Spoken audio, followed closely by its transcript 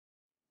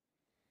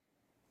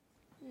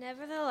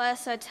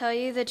Nevertheless, I tell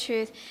you the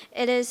truth.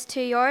 It is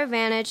to your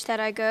advantage that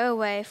I go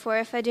away, for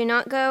if I do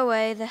not go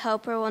away, the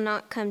Helper will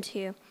not come to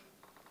you.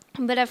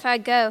 But if I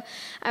go,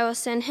 I will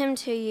send him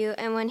to you,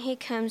 and when he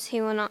comes, he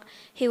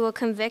will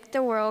convict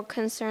the world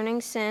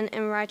concerning sin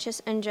and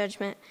righteousness and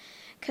judgment.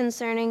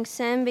 Concerning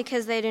sin,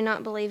 because they do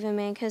not believe in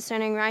me.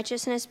 Concerning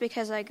righteousness,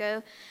 because I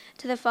go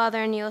to the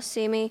Father, and you will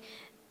see me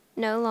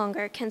no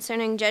longer.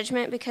 Concerning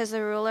judgment, because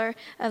the ruler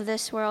of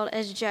this world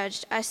is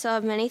judged. I still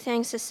have many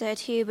things to say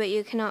to you, but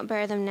you cannot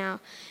bear them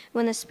now.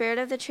 When the Spirit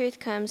of the truth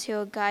comes, he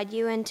will guide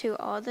you into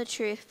all the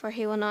truth, for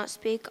he will not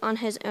speak on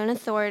his own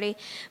authority,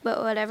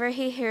 but whatever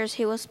he hears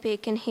he will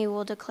speak, and he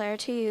will declare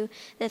to you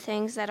the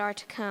things that are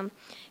to come.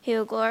 He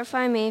will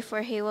glorify me,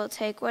 for he will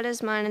take what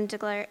is mine and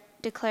declare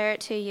it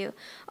to you.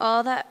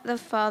 All that the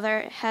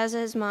Father has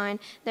is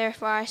mine.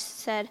 Therefore I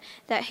said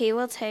that he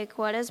will take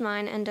what is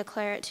mine and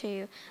declare it to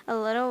you. A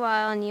little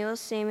while, and you will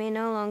see me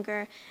no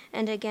longer,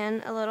 and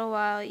again a little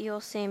while you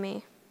will see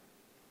me.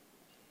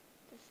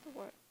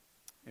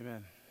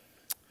 Amen.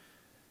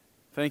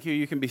 Thank you.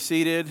 You can be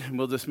seated.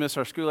 We'll dismiss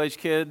our school-age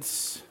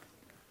kids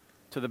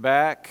to the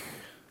back.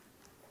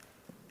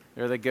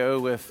 There they go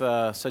with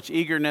such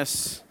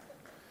eagerness.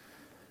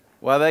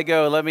 While they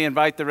go, let me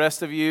invite the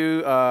rest of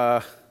you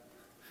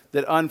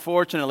that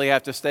unfortunately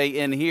have to stay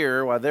in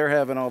here while they're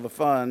having all the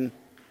fun.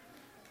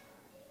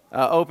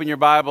 Open your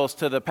Bibles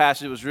to the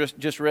passage that was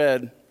just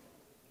read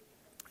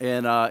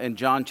in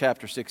John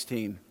chapter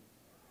 16.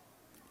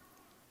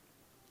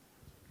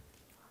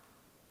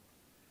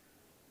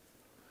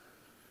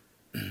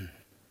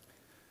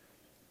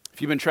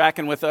 If you've been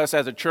tracking with us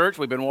as a church,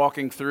 we've been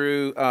walking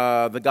through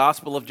the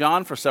Gospel of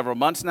John for several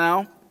months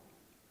now.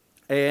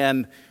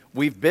 And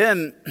we've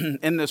been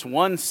in this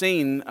one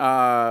scene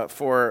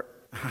for,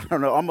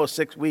 almost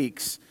 6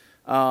 weeks.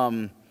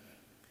 And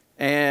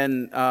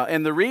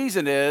the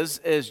reason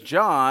is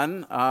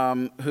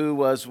John, who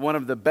was one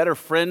of the better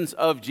friends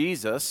of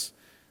Jesus,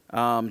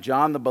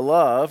 John the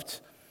Beloved,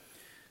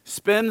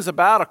 spends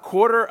about a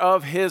quarter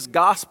of his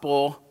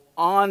gospel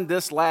on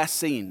this last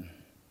scene.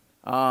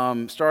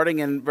 Starting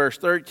in verse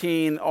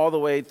 13 all the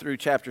way through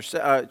chapter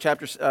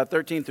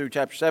 13 through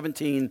chapter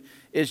 17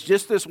 is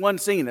just this one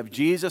scene of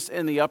Jesus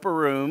in the upper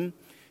room.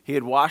 He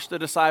had washed the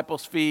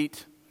disciples'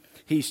 feet.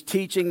 He's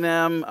teaching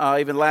them.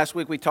 Even last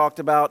week we talked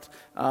about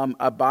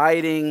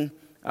abiding.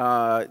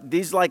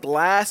 These like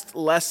last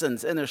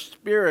lessons, and their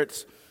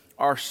spirits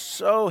are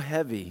so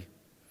heavy.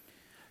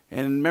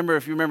 And remember,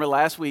 if you remember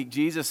last week,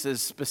 Jesus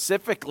is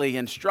specifically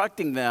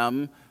instructing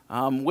them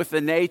with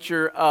the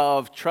nature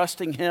of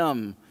trusting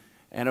him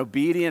and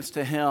obedience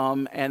to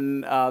him,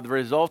 and the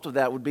result of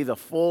that would be the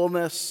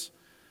fullness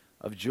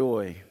of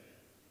joy.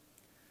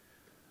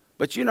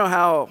 But you know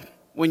how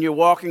when you're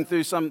walking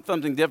through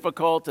something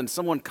difficult and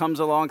someone comes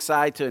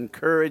alongside to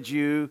encourage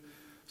you,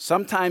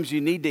 sometimes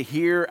you need to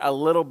hear a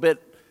little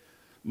bit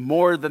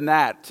more than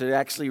that to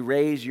actually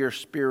raise your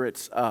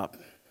spirits up.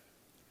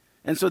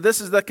 And so this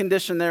is the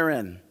condition they're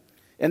in.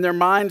 In their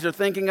minds, they're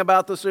thinking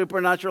about the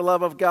supernatural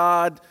love of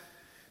God.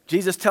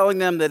 Jesus telling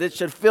them that it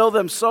should fill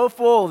them so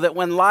full that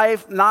when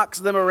life knocks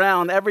them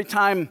around, every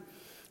time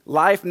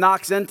life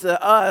knocks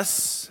into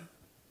us,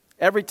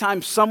 every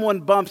time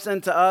someone bumps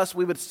into us,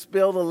 we would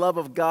spill the love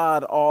of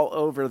God all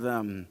over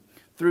them.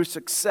 Through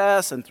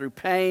success and through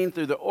pain,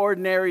 through the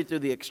ordinary, through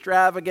the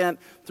extravagant,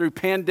 through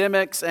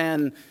pandemics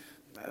and,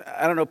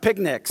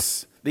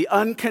 picnics. The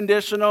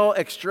unconditional,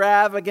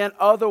 extravagant,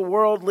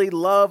 otherworldly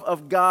love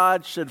of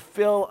God should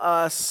fill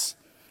us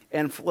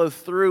and flow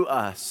through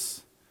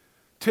us,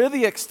 to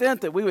the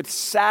extent that we would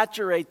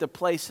saturate the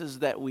places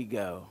that we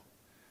go.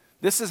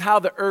 This is how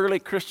the early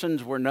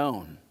Christians were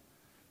known,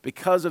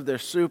 because of their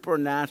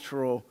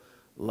supernatural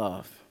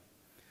love.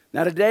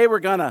 Now today we're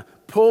going to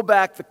pull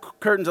back the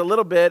curtains a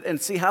little bit and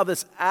see how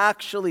this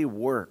actually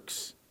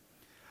works.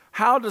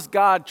 How does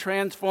God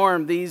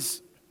transform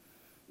these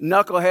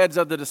knuckleheads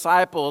of the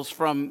disciples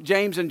from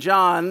James and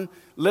John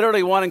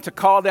literally wanting to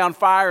call down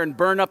fire and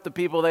burn up the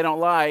people they don't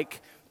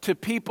like, to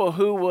people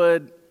who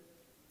would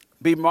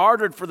be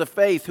martyred for the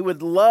faith, who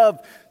would love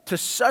to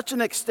such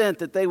an extent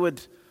that they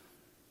would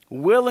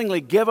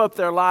willingly give up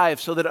their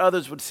lives so that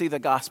others would see the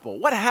gospel?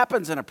 What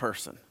happens in a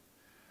person?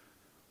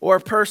 Or a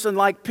person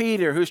like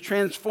Peter, who's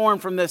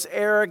transformed from this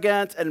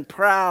arrogant and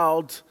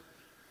proud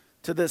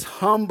to this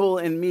humble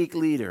and meek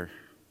leader.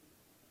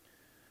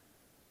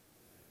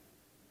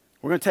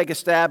 We're going to take a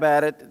stab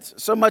at it.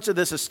 So much of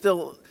this is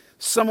still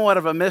somewhat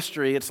of a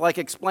mystery. It's like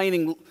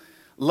explaining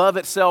love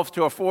itself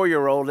to a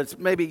 4-year-old. It's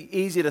maybe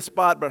easy to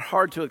spot, but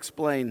hard to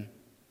explain.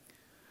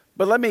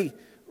 But let me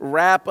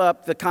wrap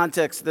up the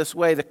context this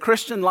way. The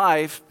Christian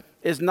life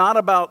is not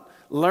about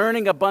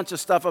learning a bunch of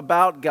stuff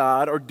about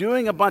God or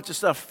doing a bunch of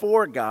stuff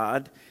for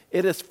God.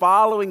 It is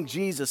following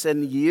Jesus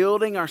and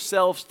yielding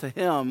ourselves to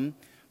him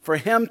for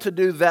him to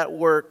do that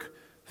work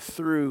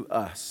through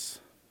us.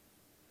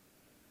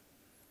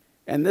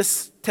 And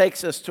this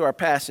takes us to our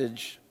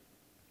passage.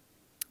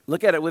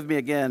 Look at it with me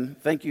again.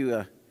 Thank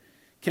you,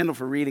 Kendall,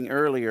 for reading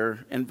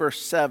earlier. In verse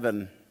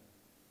 7,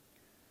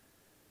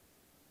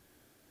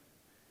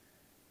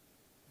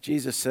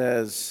 Jesus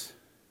says,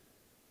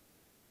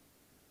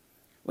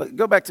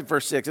 go back to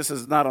verse 6. This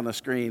is not on the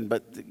screen,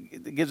 but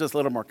it gives us a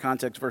little more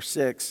context. Verse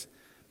 6,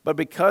 but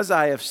because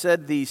I have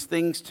said these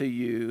things to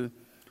you,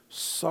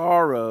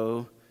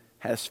 sorrow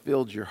has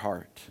filled your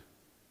heart.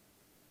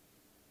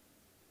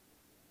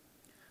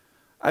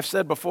 I've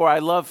said before, I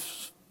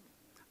love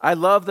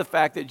the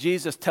fact that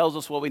Jesus tells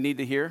us what we need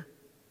to hear.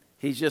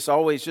 He's just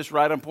always just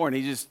right on point.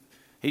 He's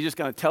just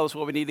going to tell us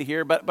what we need to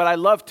hear. But I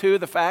love, too,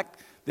 the fact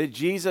that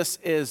Jesus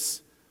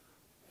is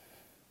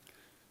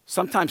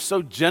sometimes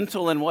so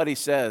gentle in what he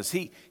says.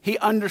 He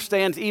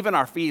understands even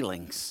our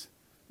feelings.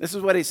 This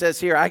is what he says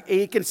here.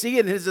 He can see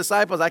in his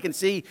disciples, I can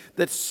see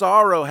that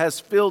sorrow has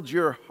filled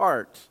your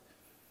heart.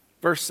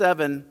 Verse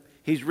 7,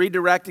 he's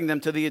redirecting them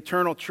to the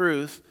eternal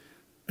truth.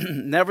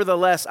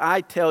 Nevertheless,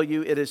 I tell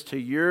you, it is to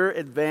your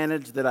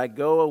advantage that I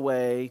go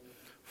away.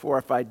 For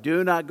if I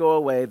do not go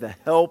away, the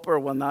Helper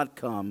will not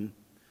come.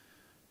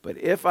 But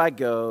if I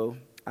go,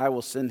 I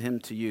will send him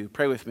to you.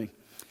 Pray with me.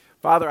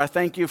 Father, I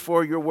thank you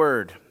for your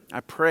word. I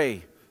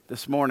pray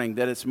this morning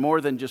that it's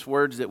more than just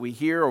words that we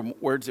hear or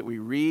words that we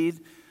read,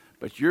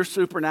 but your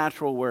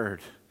supernatural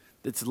word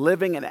that's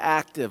living and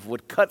active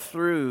would cut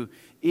through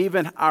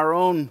even our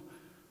own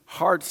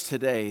hearts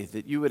today,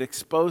 that you would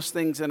expose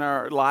things in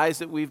our lives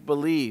that we've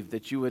believed,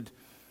 that you would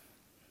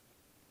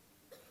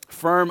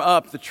firm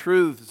up the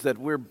truths that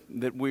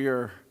we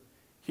are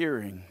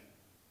hearing.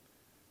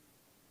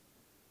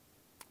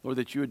 Lord,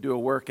 that you would do a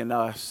work in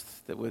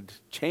us that would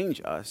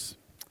change us.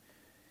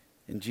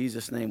 In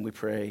Jesus' name we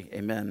pray,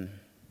 amen.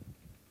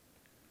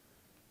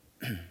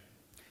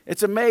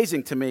 It's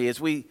amazing to me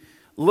as we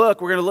look,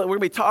 we're going to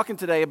be talking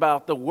today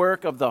about the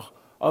work of the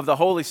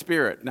Holy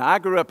Spirit. Now, I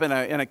grew up in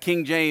a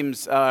King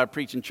James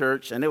preaching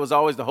church, and it was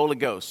always the Holy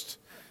Ghost.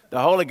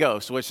 The Holy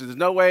Ghost, which is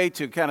no way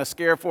to kind of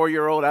scare a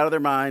 4-year-old out of their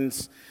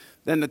minds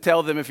than to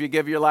tell them if you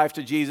give your life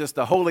to Jesus,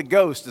 the Holy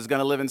Ghost is going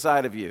to live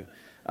inside of you.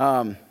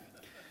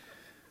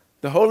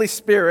 The Holy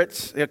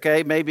Spirit,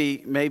 okay, maybe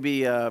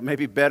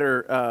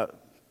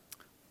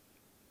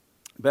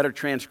better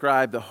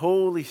transcribed, the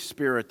Holy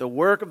Spirit, the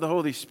work of the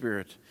Holy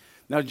Spirit.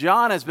 Now,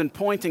 John has been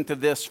pointing to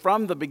this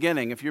from the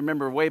beginning. If you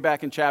remember way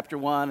back in chapter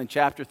 1 and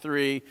chapter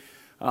 3,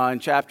 in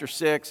chapter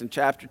 6 and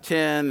chapter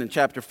 10 and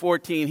chapter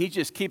 14, he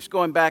just keeps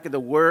going back at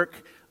the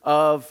work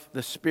of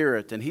the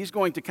Spirit. And he's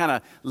going to kind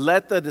of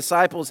let the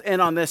disciples in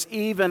on this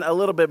even a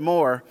little bit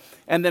more.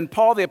 And then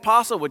Paul the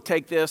Apostle would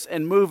take this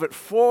and move it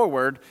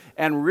forward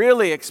and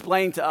really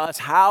explain to us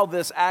how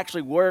this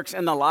actually works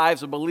in the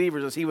lives of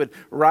believers as he would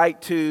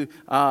write to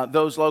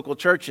those local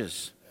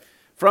churches.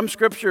 From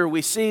Scripture,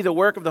 we see the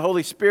work of the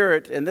Holy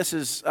Spirit, and this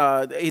is,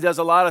 he does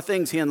a lot of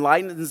things. He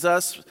enlightens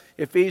us.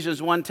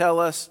 Ephesians 1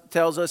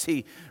 tells us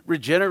he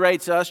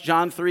regenerates us.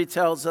 John 3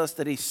 tells us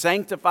that he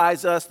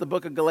sanctifies us. The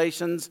book of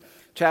Galatians,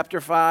 chapter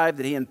 5,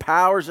 that he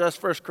empowers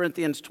us. 1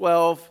 Corinthians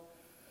 12.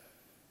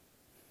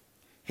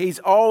 He's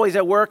always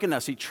at work in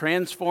us. He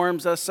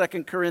transforms us.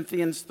 2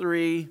 Corinthians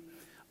 3.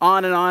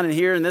 On. And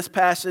here in this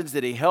passage,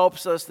 that he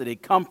helps us, that he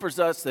comforts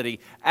us, that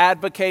he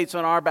advocates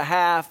on our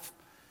behalf.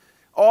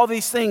 All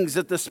these things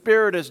that the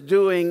Spirit is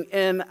doing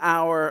in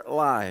our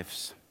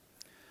lives.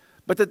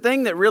 But the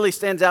thing that really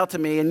stands out to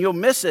me, and you'll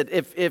miss it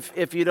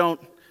if you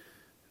don't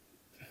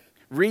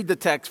read the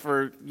text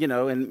for,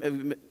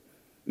 and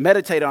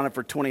meditate on it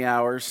for 20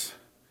 hours.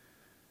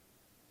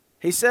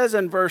 He says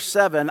in verse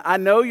 7,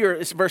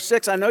 verse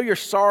 6, I know you're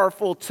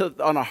sorrowful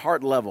on a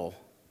heart level.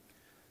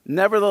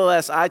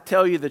 Nevertheless, I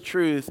tell you the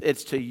truth,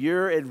 it's to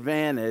your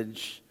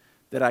advantage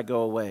that I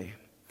go away.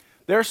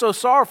 They're so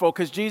sorrowful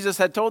because Jesus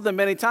had told them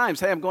many times,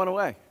 hey, I'm going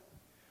away.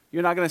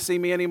 You're not going to see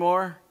me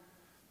anymore.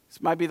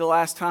 This might be the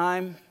last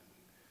time.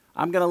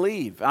 I'm going to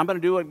leave. I'm going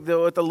to do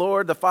what the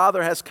Lord, the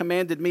Father, has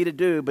commanded me to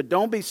do. But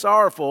don't be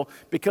sorrowful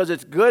because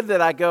it's good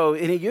that I go.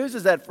 And he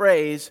uses that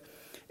phrase,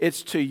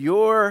 it's to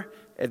your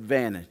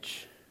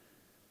advantage.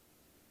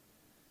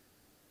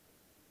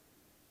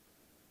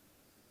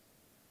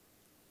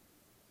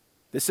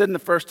 This isn't the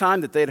first time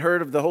that they'd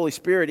heard of the Holy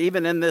Spirit,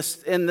 even in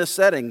this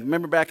setting.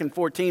 Remember back in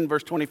 14,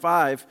 verse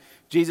 25,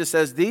 Jesus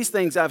says, these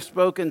things I've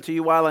spoken to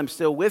you while I'm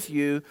still with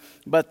you,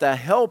 but the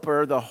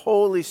Helper, the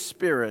Holy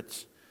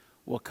Spirit,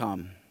 will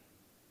come.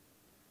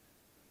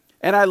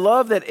 And I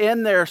love that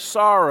in their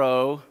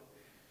sorrow,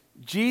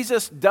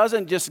 Jesus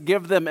doesn't just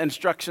give them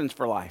instructions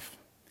for life.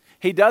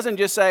 He doesn't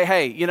just say,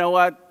 hey, you know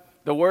what?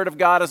 The Word of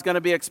God is going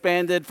to be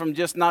expanded from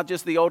not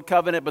just the Old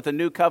Covenant, but the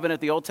New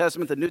Covenant, the Old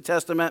Testament, the New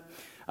Testament.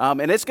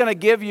 And it's going to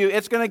give you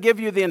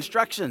the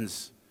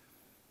instructions.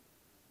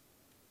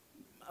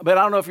 But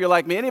I don't know if you're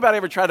like me. Anybody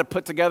ever try to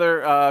put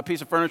together a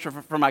piece of furniture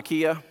from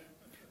IKEA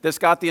that's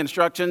got the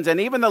instructions? And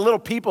even the little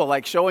people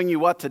like showing you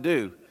what to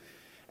do.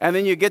 And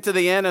then you get to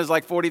the end, there's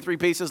like 43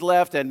 pieces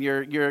left, and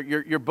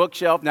your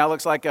bookshelf now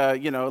looks like a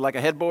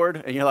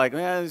headboard. And you're like,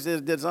 I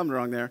did something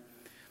wrong there.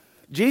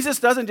 Jesus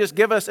doesn't just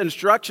give us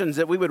instructions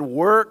that we would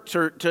work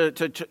to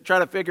try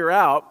to figure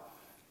out.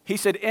 He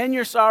said, in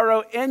your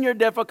sorrow, in your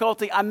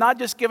difficulty, I'm not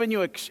just giving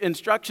you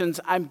instructions,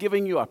 I'm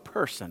giving you a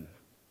person.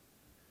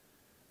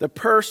 The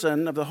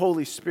person of the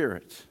Holy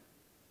Spirit.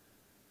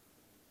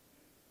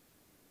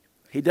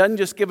 He doesn't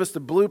just give us the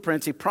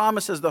blueprints. He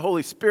promises the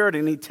Holy Spirit,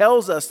 and he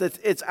tells us that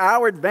it's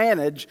our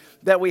advantage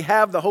that we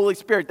have the Holy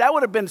Spirit. That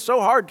would have been so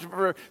hard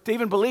to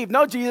even believe.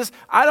 No, Jesus,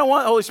 I don't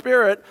want the Holy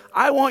Spirit.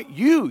 I want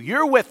you.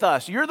 You're with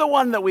us. You're the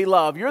one that we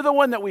love. You're the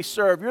one that we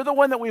serve. You're the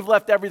one that we've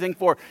left everything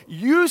for.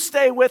 You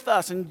stay with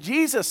us. And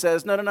Jesus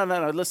says, no.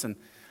 Listen,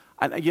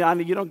 I know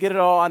you don't get it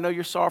all. I know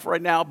you're sorrowful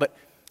right now, but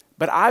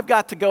I've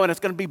got to go, and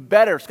it's going to be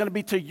better. It's going to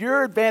be to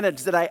your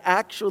advantage that I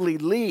actually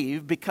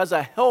leave, because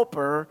a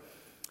helper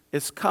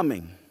is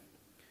coming.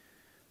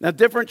 Now,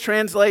 different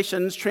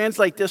translations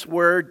translate this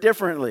word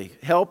differently.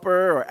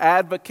 Helper or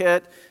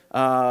advocate.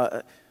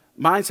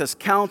 Mine says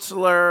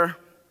counselor,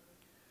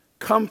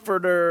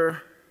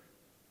 comforter.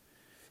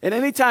 And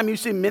anytime you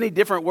see many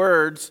different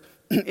words,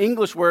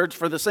 English words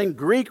for the same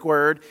Greek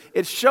word,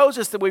 it shows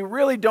us that we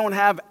really don't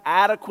have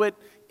adequate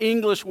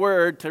English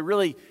word to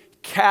really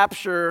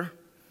capture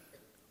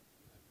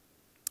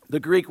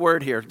the Greek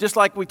word here. Just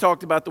like we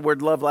talked about the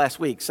word love last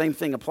week, same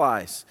thing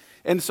applies.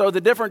 And so the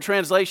different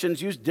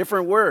translations use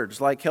different words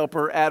like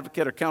helper,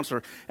 advocate, or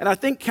counselor. And I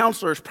think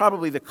counselor is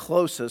probably the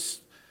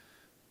closest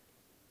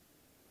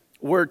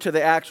word to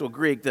the actual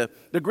Greek. The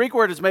Greek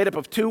word is made up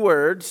of two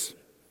words.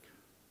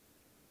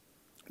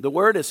 The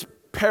word is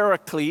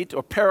paraclete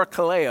or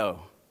parakaleo.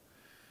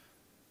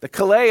 The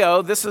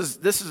kaleo, this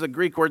is a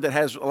Greek word that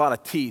has a lot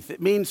of teeth.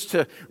 It means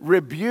to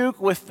rebuke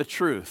with the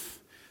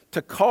truth,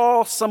 to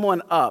call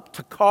someone up,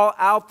 to call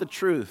out the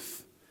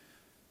truth,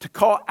 to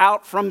call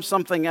out from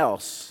something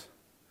else.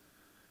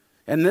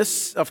 And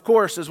this, of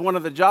course, is one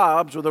of the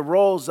jobs or the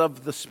roles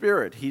of the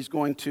Spirit. He's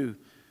going to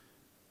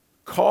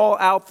call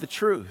out the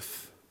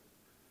truth.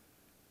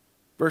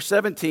 Verse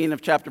 17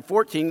 of chapter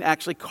 14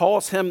 actually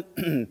calls him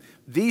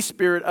the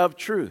Spirit of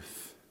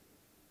truth.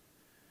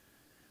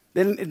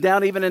 Then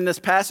down even in this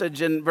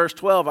passage in verse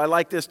 12, I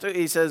like this too.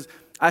 He says,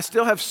 I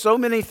still have so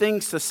many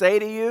things to say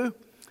to you,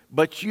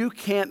 but you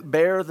can't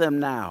bear them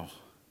now.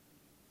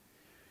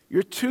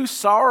 You're too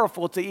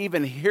sorrowful to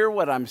even hear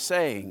what I'm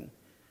saying.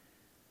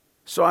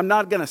 So I'm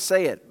not going to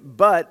say it.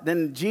 But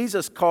then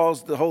Jesus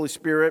calls the Holy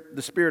Spirit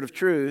the Spirit of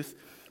truth.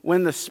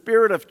 When the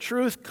Spirit of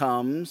truth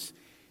comes,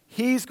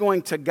 he's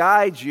going to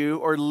guide you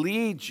or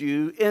lead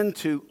you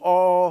into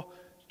all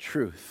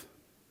truth.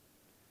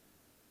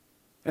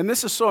 And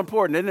this is so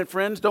important, isn't it,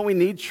 friends? Don't we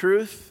need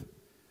truth?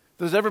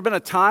 There's ever been a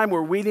time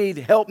where we need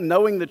help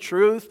knowing the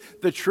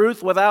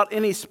truth without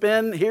any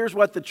spin. Here's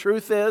what the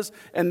truth is,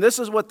 and this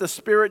is what the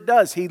Spirit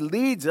does. He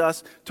leads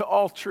us to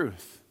all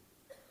truth.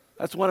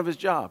 That's one of his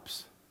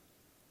jobs.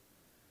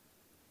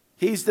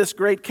 He's this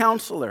great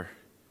counselor.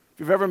 If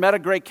you've ever met a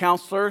great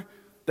counselor,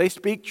 they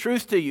speak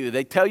truth to you.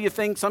 They tell you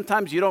things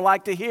sometimes you don't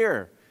like to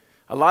hear.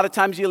 A lot of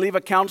times you leave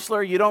a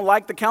counselor, you don't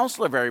like the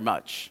counselor very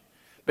much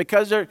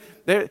because they're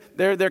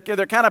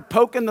kind of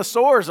poking the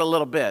sores a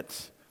little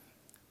bit.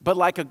 But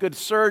like a good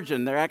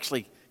surgeon, they're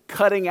actually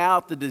cutting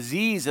out the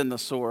disease in the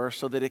sore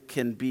so that it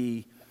can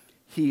be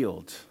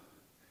healed.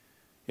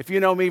 If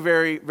you know me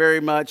very, very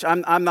much,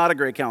 I'm not a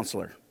great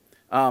counselor.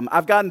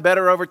 I've gotten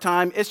better over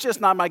time. It's just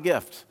not my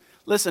gift.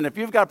 Listen, if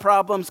you've got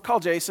problems,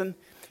 call Jason.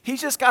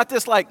 He's just got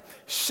this like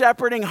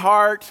shepherding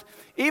heart.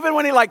 Even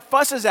when he like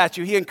fusses at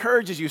you, he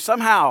encourages you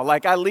somehow.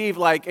 Like I leave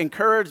like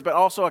encouraged, but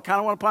also I kind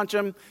of want to punch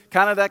him.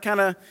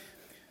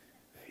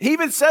 He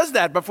even says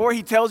that before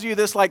he tells you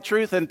this like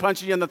truth and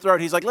punches you in the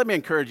throat. He's like, let me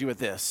encourage you with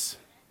this.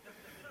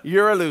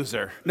 You're a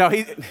loser. No,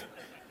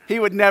 he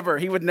would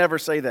never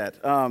say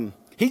that.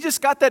 He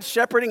just got that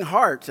shepherding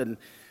heart. And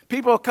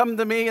people come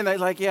to me and they're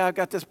like, yeah, I've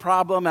got this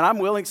problem. And I'm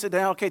willing to sit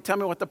down. Okay, tell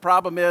me what the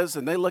problem is.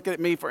 And they look at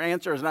me for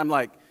answers. And I'm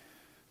like,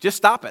 just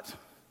stop it.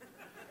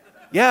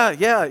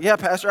 Yeah,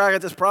 Pastor, I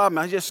got this problem.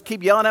 I just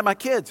keep yelling at my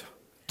kids.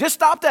 Just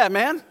stop that,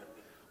 man.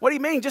 What do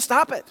you mean? Just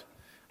stop it.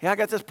 Yeah, I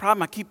got this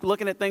problem. I keep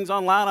looking at things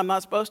online I'm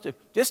not supposed to.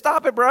 Just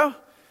stop it, bro.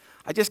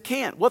 I just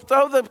can't. Well,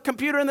 throw the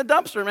computer in the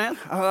dumpster, man.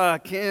 Oh, I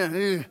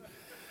can't.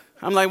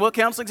 I'm like, well,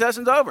 counseling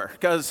session's over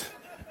because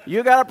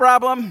you got a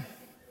problem.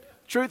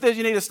 Truth is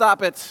you need to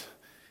stop it.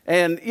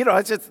 And,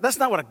 that's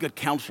not what a good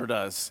counselor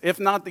does. If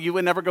not, you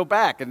would never go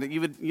back and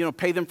you would,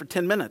 pay them for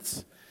 10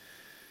 minutes.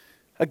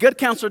 A good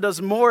counselor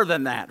does more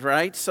than that,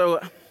 right?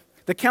 So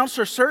the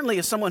counselor certainly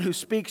is someone who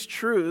speaks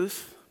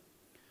truth,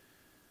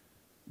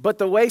 but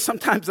the way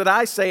sometimes that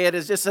I say it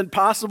is just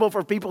impossible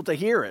for people to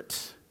hear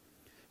it.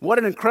 What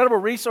an incredible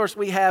resource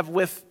we have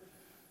with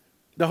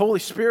the Holy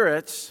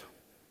Spirit,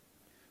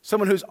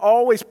 someone who's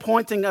always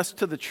pointing us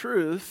to the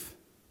truth.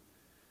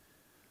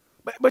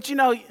 But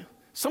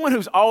someone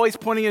who's always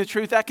pointing you to the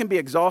truth, that can be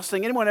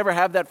exhausting. Anyone ever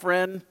have that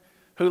friend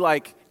who,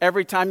 like,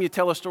 every time you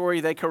tell a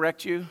story, they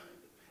correct you?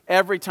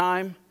 Every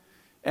time.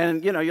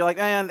 And, you're like,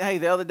 man, hey,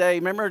 the other day,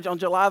 remember on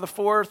July the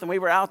 4th, and we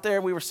were out there,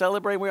 and we were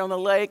celebrating, we were on the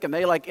lake, and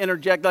they, like,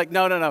 interject, like,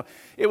 no.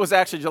 It was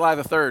actually July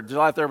the 3rd.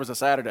 July the 3rd was a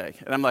Saturday.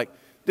 And I'm like,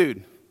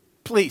 dude,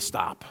 please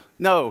stop.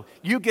 No,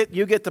 you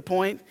get the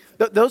point.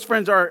 Those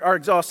friends are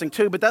exhausting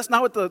too, but that's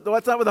not what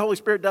the Holy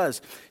Spirit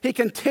does. He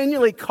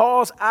continually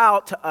calls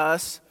out to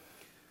us,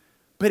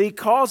 But he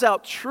calls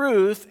out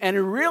truth,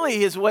 and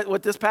really is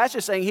what this passage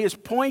is saying. He is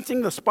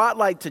pointing the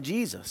spotlight to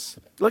Jesus.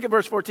 Look at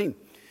verse 14.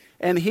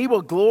 And he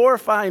will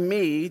glorify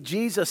me,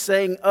 Jesus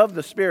saying of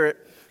the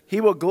Spirit, he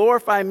will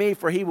glorify me,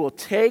 for he will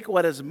take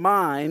what is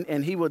mine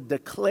and he will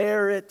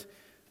declare it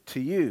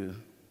to you.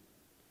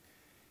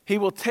 He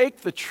will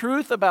take the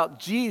truth about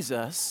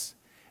Jesus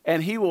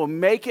and he will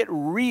make it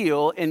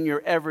real in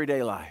your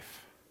everyday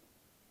life.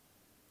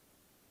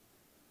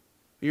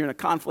 You're in a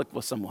conflict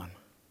with someone.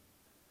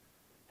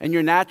 And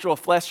your natural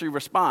fleshly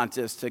response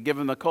is to give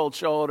them the cold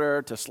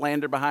shoulder, to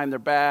slander behind their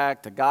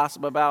back, to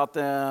gossip about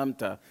them,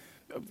 to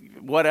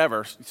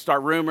whatever,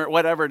 start rumor,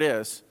 whatever it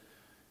is.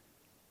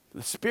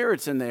 The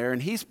Spirit's in there,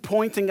 and he's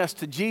pointing us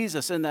to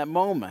Jesus in that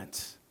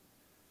moment.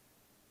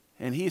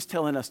 And he's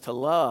telling us to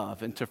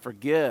love and to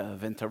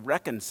forgive and to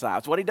reconcile.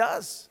 It's what he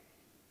does.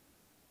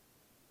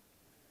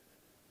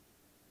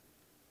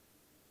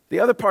 The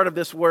other part of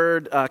this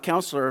word,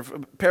 counselor,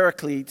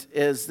 paraclete,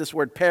 is this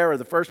word para,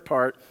 the first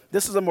part.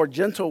 This is a more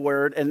gentle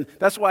word, and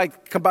that's why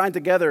combined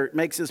together it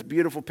makes this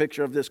beautiful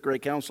picture of this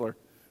great counselor.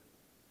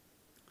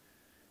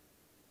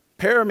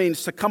 Para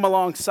means to come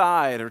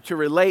alongside or to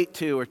relate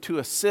to or to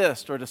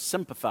assist or to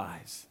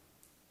sympathize.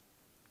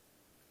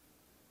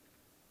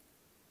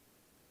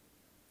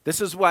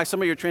 This is why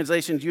some of your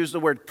translations use the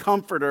word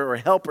comforter or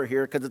helper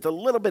here, because it's a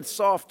little bit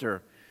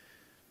softer.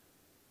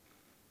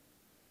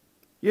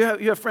 You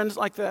have friends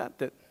like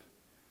that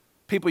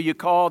people you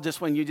call just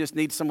when you just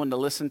need someone to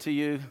listen to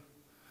you.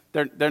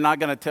 They're not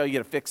going to tell you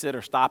to fix it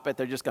or stop it.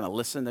 They're just going to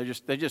listen.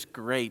 They're just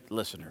great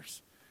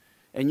listeners.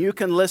 And you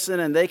can listen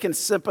and they can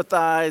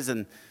sympathize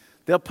and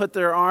they'll put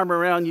their arm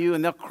around you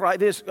and they'll cry.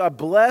 You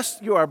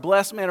are a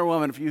blessed man or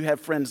woman if you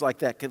have friends like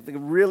that, because they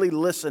really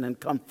listen and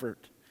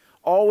comfort.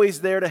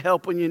 Always there to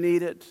help when you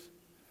need it.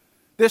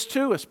 This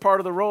too is part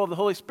of the role of the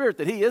Holy Spirit,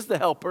 that he is the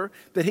helper,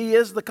 that he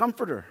is the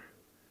comforter.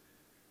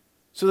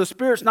 So the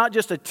Spirit's not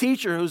just a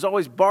teacher who's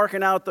always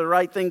barking out the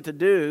right thing to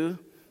do,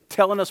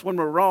 telling us when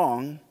we're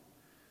wrong,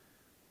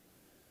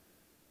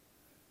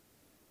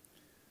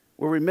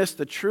 where we miss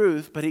the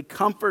truth, but he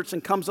comforts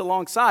and comes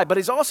alongside. But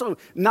he's also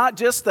not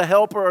just the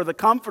helper or the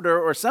comforter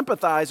or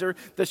sympathizer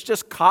that's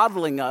just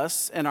coddling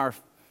us in our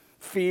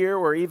fear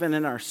or even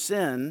in our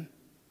sin.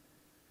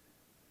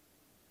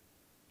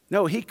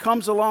 No, he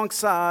comes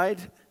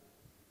alongside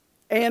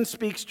and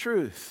speaks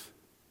truth.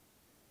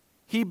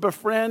 He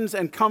befriends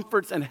and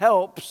comforts and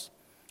helps,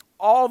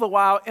 all the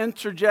while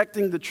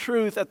interjecting the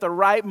truth at the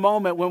right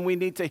moment when we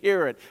need to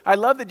hear it. I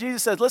love that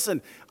Jesus says,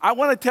 listen, I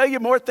want to tell you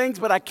more things,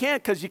 but I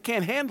can't because you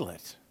can't handle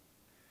it.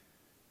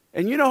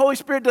 And you know, Holy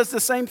Spirit does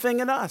the same thing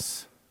in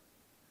us.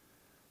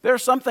 There are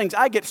some things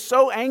I get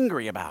so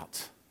angry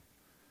about.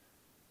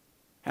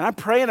 And I'm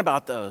praying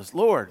about those.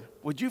 Lord,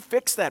 would you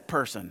fix that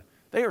person?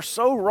 They are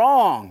so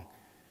wrong.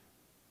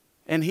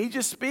 And he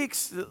just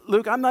speaks,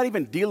 Luke, I'm not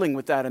even dealing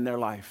with that in their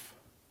life.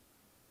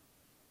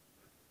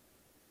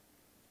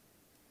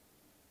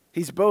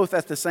 He's both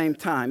at the same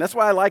time. That's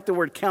why I like the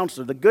word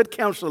counselor. The good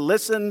counselor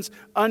listens,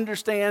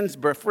 understands,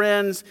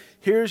 befriends,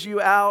 hears you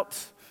out,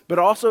 but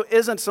also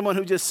isn't someone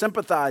who just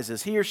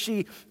sympathizes. He or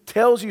she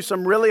tells you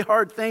some really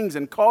hard things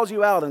and calls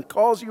you out and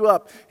calls you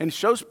up and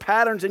shows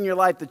patterns in your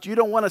life that you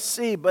don't want to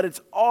see, but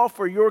it's all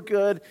for your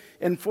good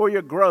and for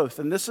your growth.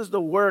 And this is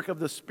the work of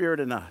the Spirit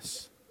in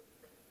us.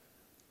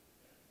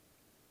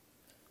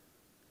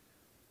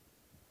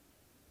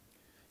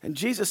 And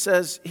Jesus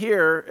says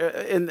here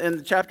in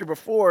the chapter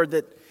before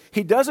that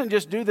he doesn't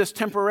just do this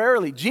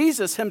temporarily.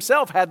 Jesus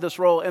himself had this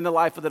role in the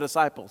life of the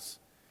disciples.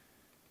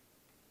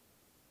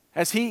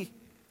 As he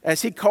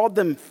called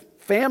them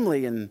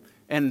family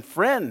and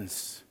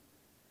friends.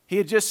 He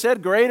had just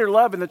said greater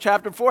love in the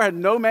chapter before had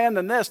no man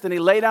than this, and he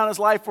laid down his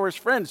life for his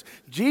friends.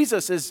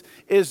 Jesus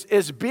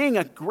is being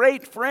a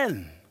great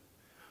friend.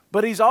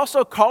 But he's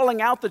also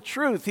calling out the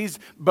truth. He's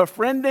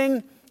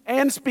befriending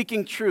and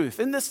speaking truth.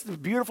 Isn't this the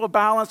beautiful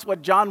balance,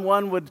 what John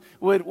 1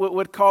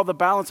 would call the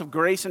balance of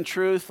grace and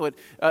truth? What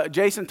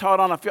Jason taught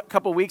on a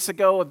couple weeks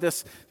ago of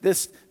this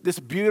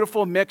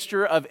beautiful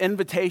mixture of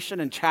invitation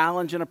and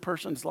challenge in a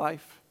person's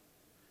life.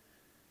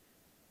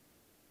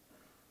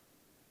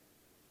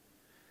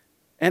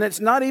 And it's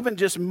not even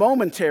just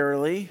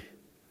momentarily.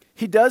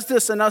 He does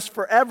this in us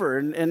forever.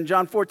 In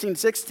John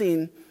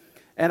 14:16,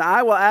 and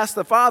I will ask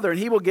the Father, and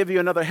he will give you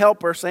another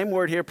helper, same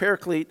word here,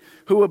 paraclete,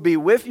 who will be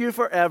with you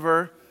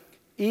forever,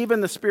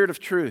 even the Spirit of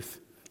truth.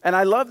 And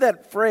I love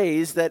that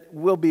phrase, that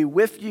will be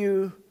with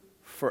you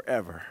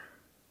forever.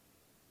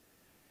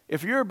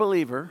 If you're a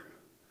believer,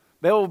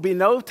 there will be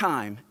no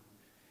time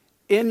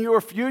in your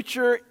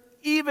future,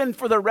 even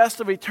for the rest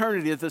of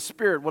eternity, that the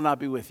Spirit will not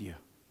be with you.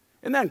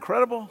 Isn't that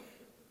incredible?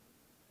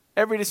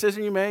 Every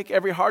decision you make,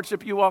 every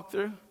hardship you walk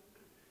through,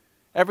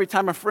 every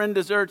time a friend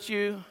deserts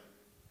you,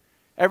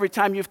 every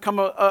time you've come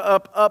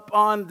up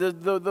on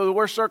the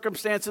worst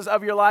circumstances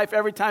of your life,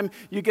 every time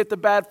you get the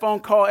bad phone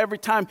call, every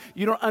time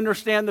you don't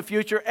understand the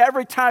future,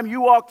 every time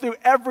you walk through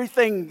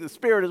everything, the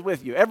Spirit is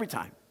with you, every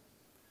time.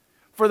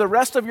 For the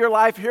rest of your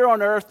life here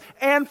on earth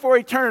and for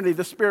eternity,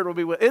 the Spirit will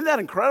be with you. Isn't that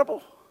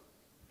incredible?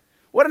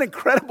 What an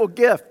incredible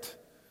gift.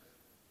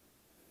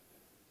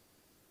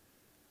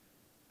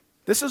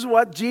 This is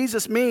what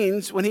Jesus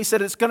means when he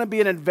said it's going to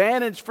be an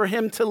advantage for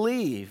him to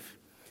leave,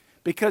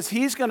 because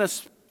he's going to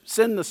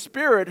send the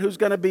Spirit who's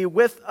going to be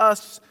with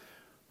us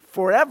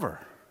forever.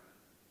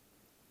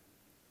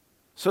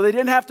 So they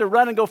didn't have to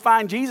run and go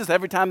find Jesus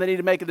every time they needed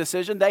to make a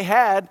decision. They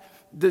had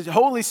the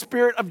Holy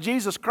Spirit of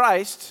Jesus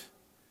Christ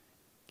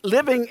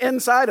living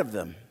inside of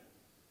them.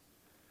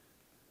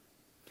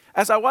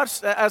 As I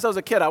was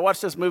a kid, I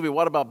watched this movie,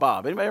 What About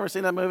Bob? Anybody ever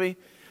seen that movie?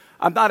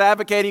 I'm not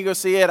advocating you go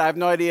see it. I have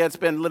no idea. It's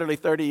been literally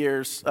 30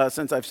 years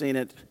since I've seen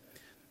it.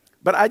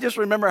 But I just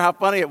remember how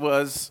funny it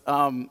was.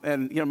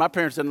 And, my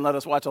parents didn't let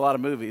us watch a lot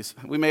of movies.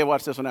 We may have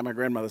watched this one at my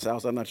grandmother's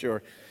house. I'm not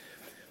sure.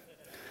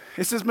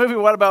 It's this movie,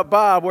 What About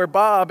Bob, where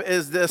Bob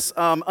is this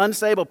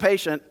unstable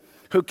patient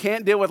who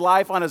can't deal with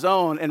life on his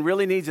own and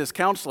really needs his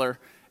counselor.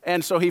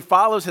 And so he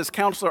follows his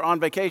counselor on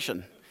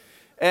vacation.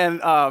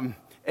 And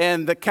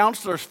the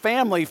counselor's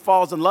family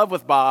falls in love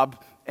with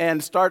Bob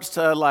and starts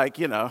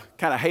to,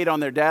 kind of hate on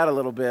their dad a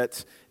little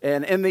bit.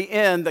 And in the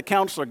end, the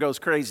counselor goes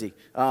crazy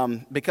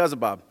because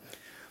of Bob.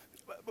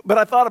 But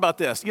I thought about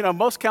this.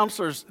 Most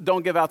counselors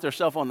don't give out their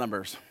cell phone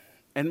numbers,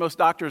 and most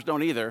doctors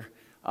don't either.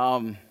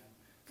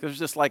 There's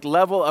this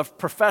level of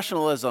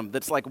professionalism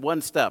that's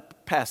one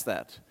step past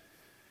that.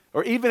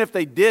 Or even if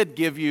they did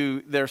give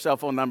you their cell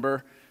phone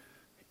number,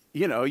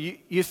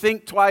 you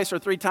think twice or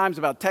three times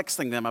about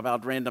texting them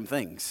about random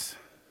things.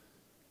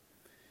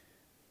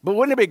 But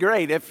wouldn't it be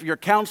great if your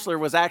counselor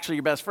was actually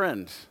your best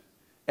friend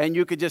and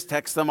you could just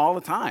text them all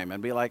the time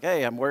and be like,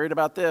 hey, I'm worried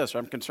about this, or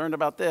I'm concerned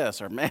about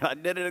this, or man, I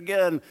did it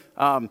again,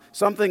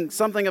 something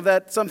of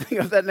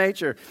that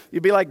nature.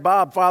 You'd be like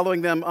Bob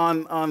following them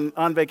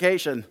on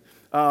vacation.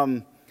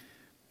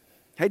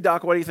 Hey,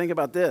 Doc, what do you think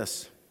about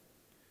this?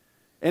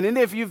 And then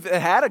if you've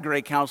had a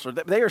great counselor,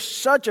 they are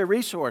such a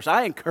resource.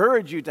 I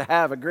encourage you to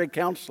have a great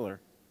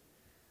counselor.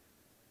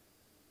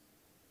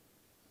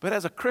 But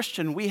as a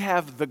Christian, we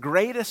have the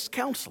greatest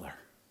counselor.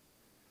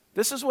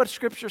 This is what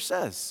Scripture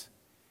says.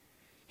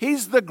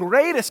 He's the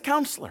greatest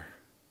counselor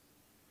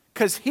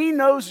because he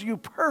knows you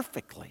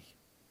perfectly.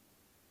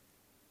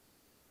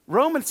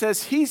 Romans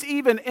says he's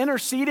even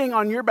interceding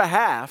on your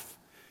behalf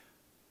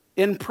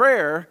in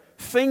prayer,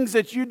 things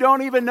that you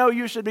don't even know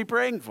you should be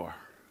praying for.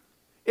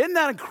 Isn't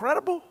that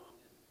incredible?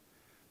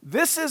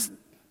 This is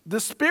the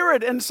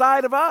Spirit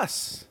inside of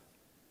us.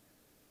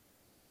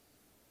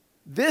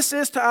 This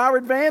is to our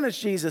advantage,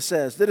 Jesus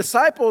says. The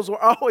disciples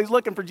were always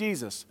looking for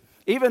Jesus.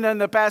 Even in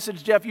the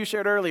passage, Jeff, you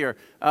shared earlier,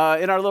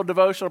 in our little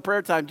devotional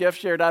prayer time, Jeff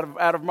shared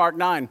out of Mark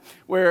 9,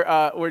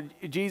 where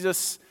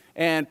Jesus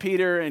and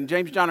Peter and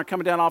James and John are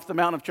coming down off the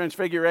mountain of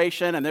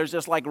Transfiguration, and there's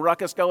just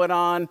ruckus going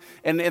on,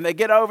 and they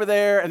get over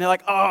there, and they're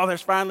like, oh,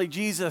 there's finally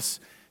Jesus.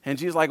 And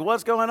Jesus is like,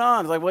 what's going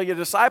on? It's like, well, your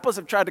disciples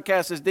have tried to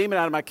cast this demon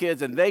out of my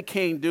kids, and they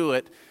can't do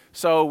it.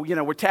 So,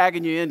 we're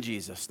tagging you in,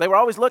 Jesus. They were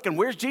always looking,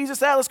 where's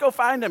Jesus at? Let's go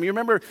find him. You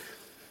remember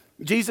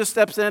Jesus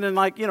steps in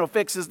and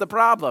fixes the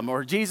problem,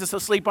 or Jesus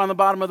asleep on the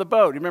bottom of the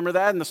boat. You remember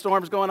that? And the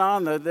storm's going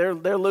on. They're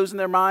losing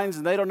their minds,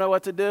 and they don't know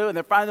what to do. And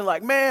they're finally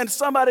like, man,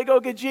 somebody go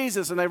get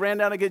Jesus. And they ran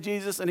down to get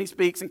Jesus, and he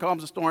speaks and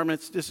calms the storm.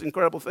 It's just an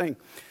incredible thing.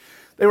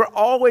 They were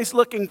always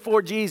looking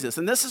for Jesus.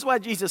 And this is why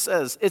Jesus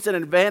says, it's an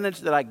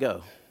advantage that I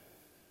go.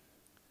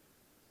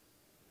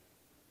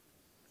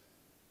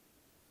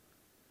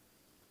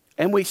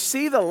 And we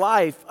see the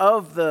life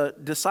of the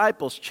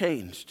disciples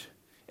changed.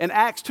 In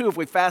Acts 2, if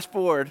we fast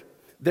forward,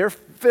 they're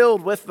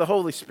filled with the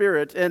Holy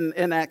Spirit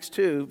in Acts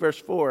 2, verse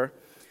 4.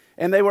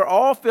 And they were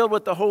all filled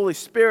with the Holy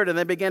Spirit, and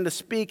they began to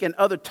speak in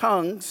other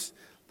tongues.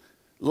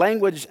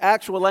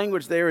 Actual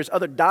language there is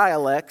other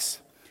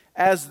dialects,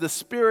 as the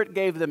Spirit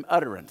gave them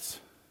utterance.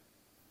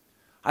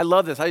 I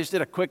love this. I just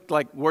did a quick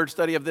word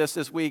study of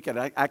this week, and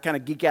I kind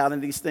of geek out in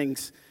these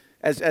things,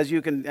 as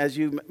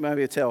you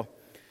maybe tell.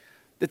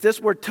 That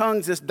this word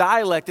tongues, this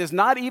dialect, is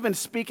not even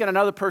speaking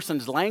another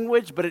person's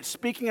language, but it's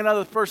speaking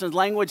another person's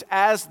language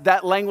as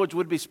that language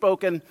would be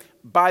spoken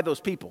by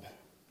those people.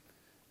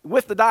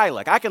 With the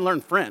dialect, I can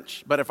learn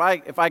French, but if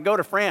I go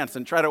to France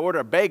and try to order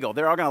a bagel,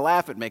 they're all going to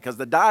laugh at me because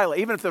the dialect,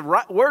 even if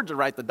the words are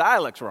right, the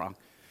dialect's wrong.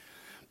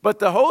 But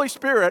the Holy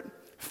Spirit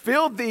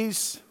filled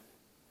these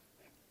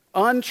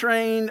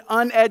untrained,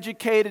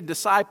 uneducated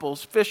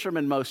disciples,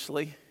 fishermen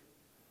mostly,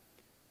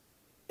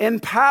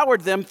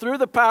 empowered them through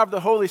the power of the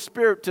Holy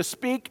Spirit to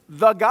speak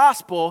the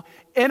gospel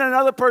in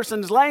another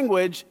person's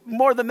language,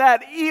 more than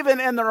that, even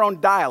in their own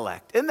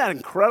dialect. Isn't that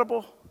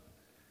incredible?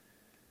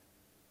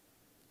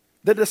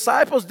 The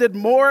disciples did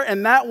more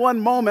in that one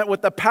moment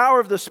with the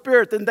power of the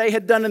Spirit than they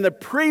had done in the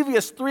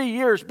previous 3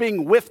 years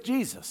being with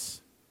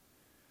Jesus.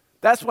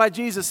 That's why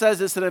Jesus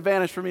says it's an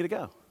advantage for me to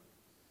go.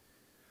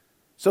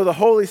 So the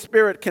Holy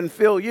Spirit can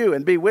fill you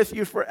and be with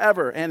you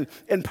forever and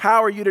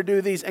empower you to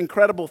do these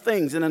incredible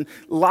things and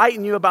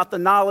enlighten you about the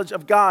knowledge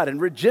of God and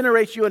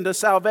regenerate you into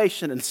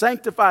salvation and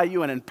sanctify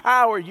you and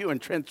empower you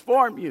and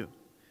transform you.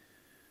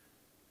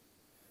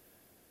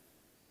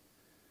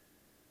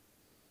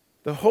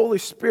 The Holy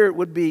Spirit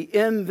would be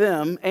in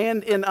them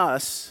and in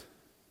us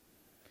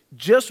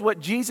just what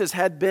Jesus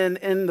had been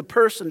in the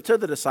person to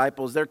the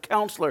disciples, their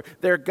counselor,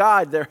 their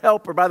guide, their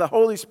helper by the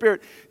Holy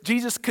Spirit.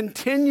 Jesus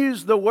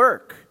continues the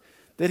work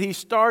that he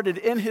started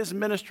in his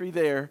ministry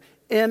there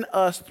in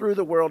us through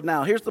the world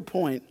now. Here's the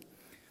point,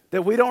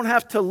 that we don't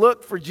have to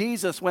look for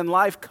Jesus when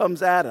life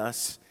comes at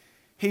us.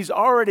 He's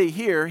already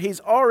here.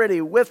 He's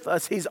already with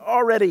us. He's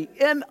already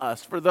in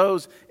us for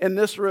those in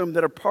this room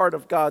that are part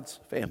of God's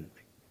family.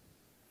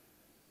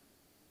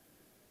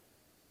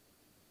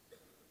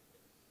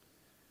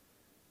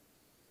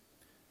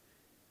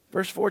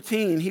 Verse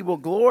 14, he will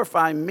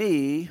glorify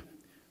me,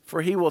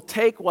 for he will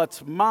take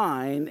what's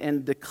mine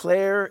and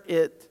declare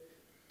it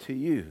to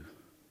you.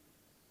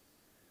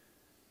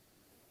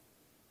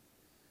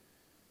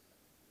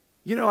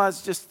 You know, I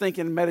was just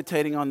thinking,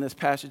 meditating on this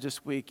passage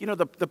this week. You know,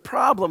 the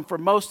problem for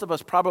most of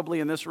us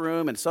probably in this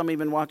room, and some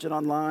even watch it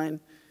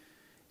online,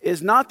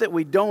 is not that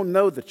we don't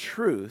know the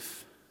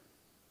truth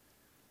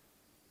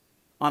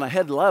on a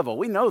head level.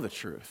 We know the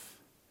truth.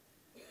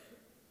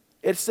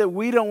 It's that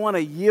we don't want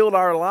to yield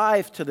our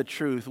life to the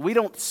truth. We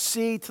don't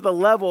see to the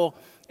level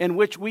in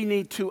which we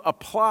need to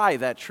apply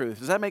that truth.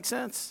 Does that make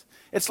sense?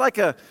 It's like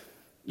a,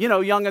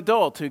 young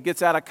adult who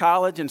gets out of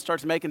college and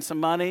starts making some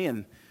money,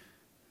 and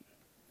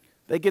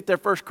they get their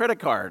first credit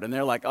card, and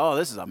they're like, oh,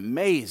 this is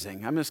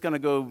amazing. I'm just going to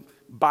go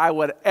buy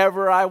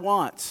whatever I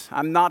want.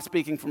 I'm not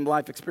speaking from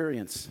life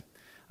experience.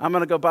 I'm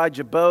going to go buy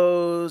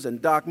Jabot's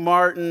and Doc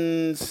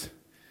Martens.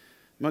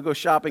 I'm going to go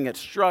shopping at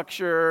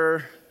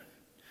Structure.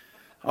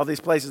 All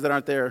these places that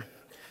aren't there.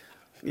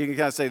 You can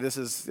kind of say this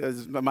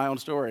is my own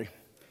story.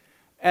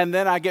 And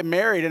then I get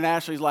married, and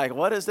Ashley's like,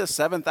 what is this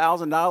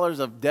 $7,000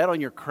 of debt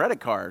on your credit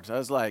cards? I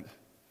was like,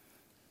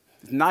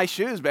 nice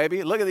shoes,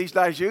 baby. Look at these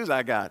nice shoes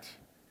I got.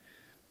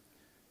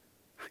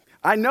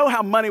 I know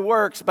how money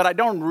works, but I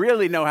don't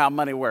really know how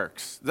money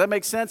works. Does that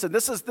make sense? And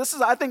this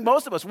is I think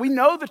most of us, we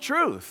know the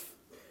truth.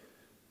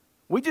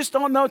 We just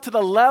don't know to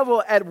the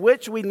level at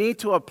which we need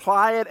to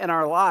apply it in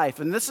our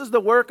life. And this is the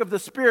work of the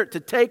Spirit, to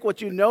take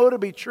what you know to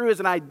be true as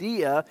an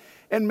idea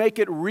and make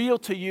it real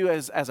to you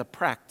as a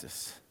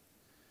practice.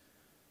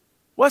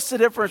 What's the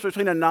difference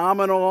between a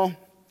nominal,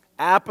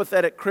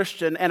 apathetic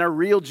Christian and a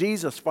real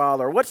Jesus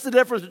follower? What's the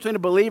difference between a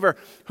believer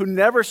who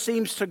never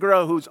seems to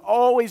grow, who's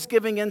always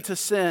giving in to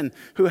sin,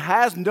 who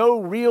has no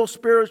real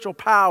spiritual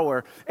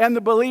power, and the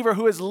believer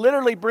who is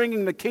literally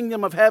bringing the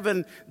kingdom of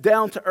heaven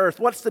down to earth?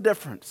 What's the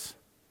difference?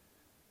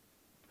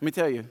 Let me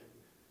tell you,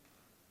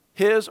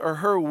 his or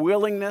her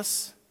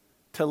willingness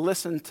to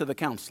listen to the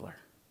counselor.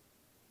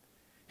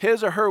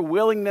 His or her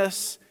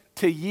willingness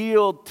to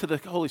yield to the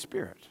Holy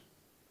Spirit.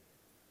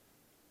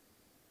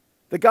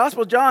 The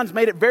Gospel of John's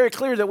made it very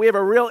clear that we have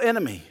a real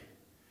enemy.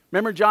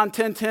 Remember John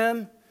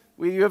 10:10?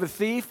 You have a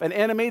thief, an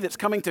enemy that's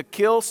coming to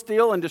kill,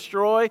 steal, and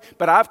destroy.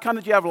 But I've come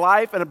that you have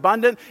life and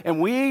abundant.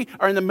 And we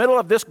are in the middle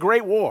of this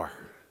great war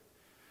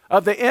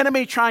of the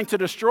enemy trying to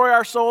destroy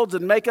our souls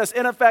and make us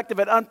ineffective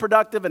and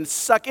unproductive and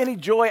suck any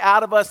joy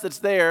out of us that's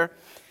there.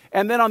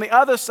 And then on the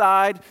other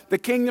side, the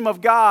kingdom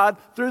of God,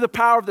 through the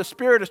power of the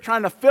Spirit, is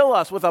trying to fill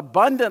us with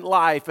abundant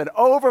life and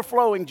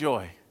overflowing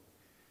joy.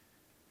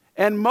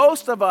 And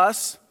most of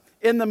us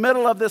in the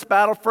middle of this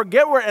battle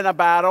forget we're in a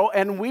battle,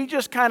 and we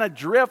just kind of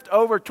drift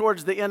over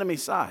towards the enemy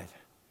side.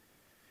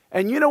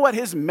 And you know what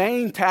his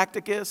main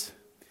tactic is?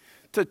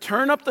 To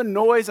turn up the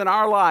noise in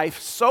our life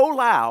so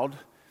loud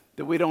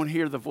that we don't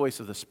hear the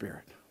voice of the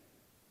Spirit.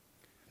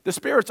 The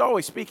Spirit's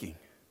always speaking.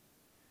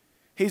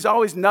 He's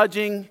always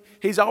nudging.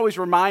 He's always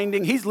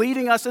reminding. He's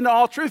leading us into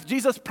all truth.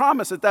 Jesus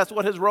promised that that's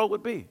what his role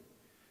would be.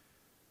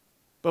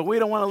 But we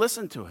don't want to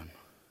listen to him.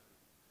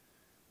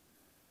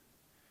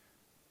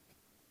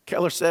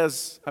 Keller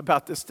says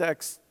about this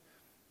text,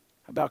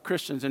 about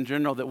Christians in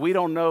general, that we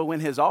don't know when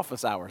his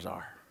office hours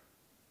are.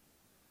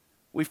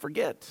 We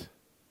forget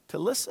to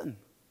listen.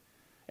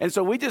 And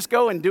so we just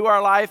go and do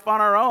our life on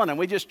our own, and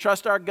we just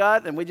trust our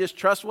gut, and we just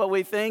trust what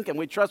we think, and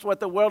we trust what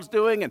the world's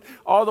doing, and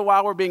all the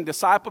while we're being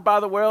discipled by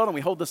the world, and we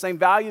hold the same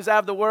values out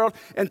of the world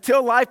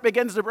until life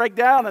begins to break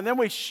down, and then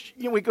we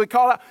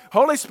call out,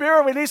 Holy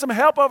Spirit, we need some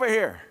help over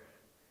here.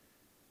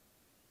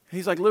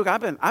 He's like, Luke,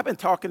 I've been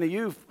talking to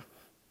you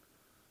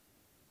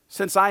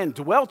since I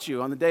indwelt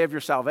you on the day of your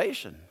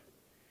salvation.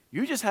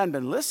 You just hadn't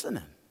been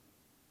listening.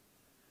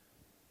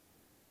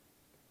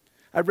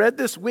 I read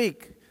this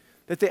week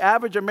that the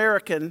average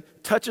American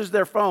touches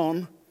their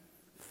phone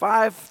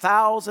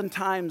 5,000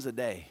 times a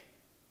day.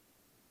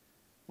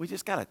 We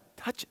just got to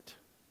touch it.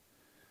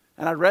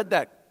 And I read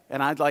that,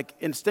 and I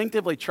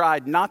instinctively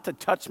tried not to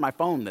touch my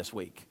phone this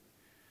week.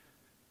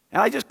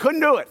 And I just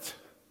couldn't do it.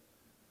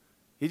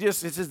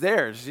 It's just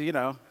there,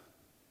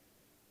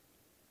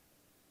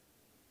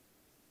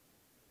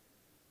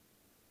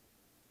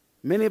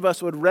 Many of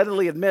us would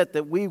readily admit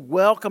that we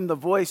welcome the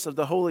voice of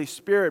the Holy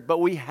Spirit, but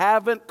we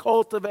haven't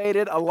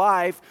cultivated a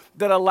life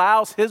that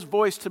allows his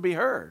voice to be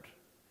heard.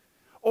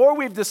 Or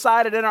we've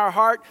decided in our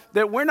heart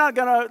that we're not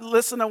going to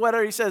listen to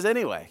whatever he says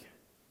anyway.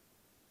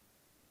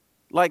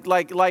 Like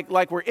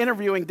we're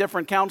interviewing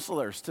different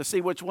counselors to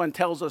see which one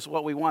tells us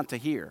what we want to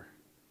hear.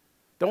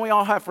 Don't we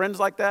all have friends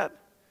like that?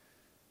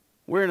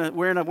 We're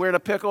in a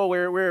pickle.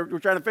 We're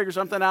trying to figure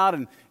something out,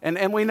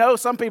 and we know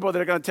some people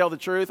that are going to tell the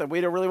truth, and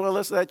we don't really want to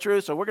listen to that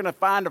truth. So we're going to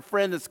find a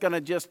friend that's going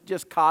to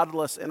just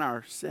coddle us in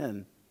our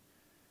sin.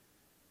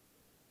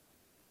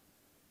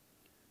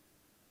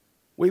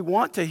 We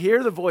want to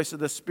hear the voice of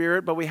the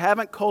Spirit, but we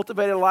haven't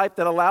cultivated a life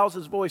that allows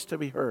His voice to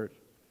be heard.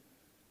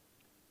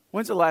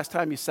 When's the last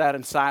time you sat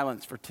in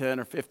silence for 10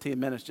 or 15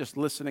 minutes just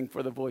listening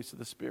for the voice of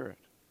the Spirit?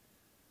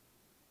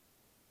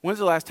 When's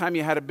the last time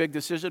you had a big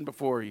decision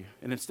before you,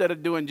 and instead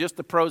of doing just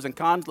the pros and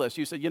cons list,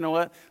 you said, you know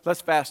what,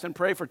 let's fast and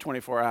pray for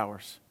 24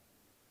 hours.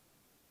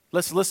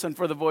 Let's listen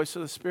for the voice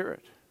of the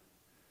Spirit.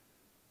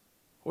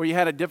 Or you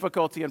had a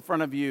difficulty in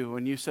front of you,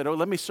 and you said, oh,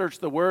 let me search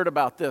the Word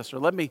about this, or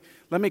let me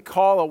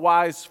call a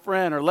wise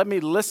friend, or let me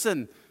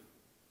listen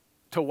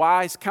to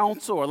wise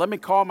counsel, or let me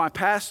call my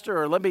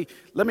pastor, or let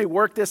me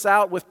work this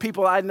out with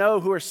people I know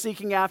who are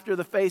seeking after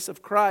the face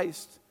of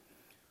Christ.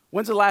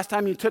 When's the last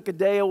time you took a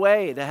day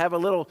away to have a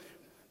little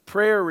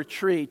prayer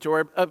retreat,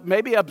 or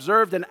maybe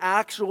observed an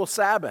actual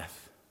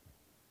Sabbath?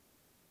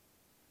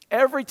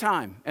 Every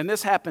time, and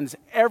this happens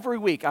every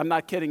week, I'm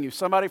not kidding you,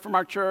 somebody from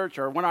our church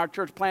or one of our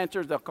church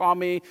planters, they'll call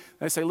me,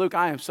 they say, Luke,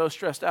 I am so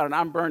stressed out and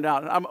I'm burned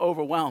out and I'm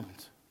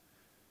overwhelmed.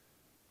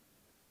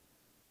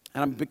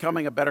 And I'm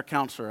becoming a better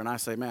counselor, and I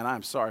say, man,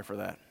 I'm sorry for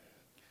that.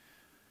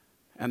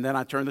 And then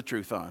I turn the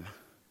truth on.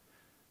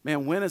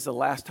 Man, when is the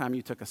last time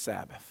you took a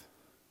Sabbath?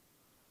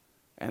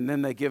 And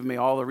then they give me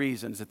all the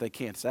reasons that they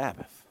can't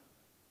Sabbath.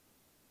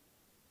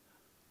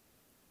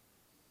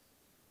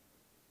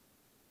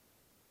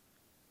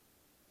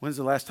 When's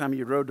the last time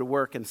you rode to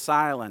work in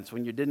silence,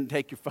 when you didn't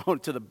take your phone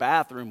to the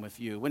bathroom with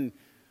you,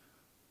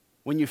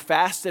 when you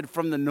fasted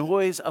from the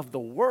noise of the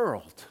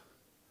world?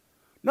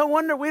 No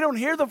wonder we don't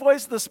hear the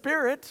voice of the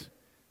Spirit.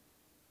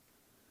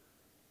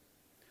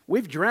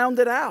 We've drowned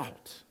it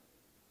out.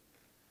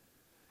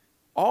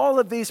 All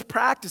of these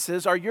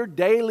practices are your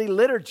daily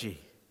liturgy.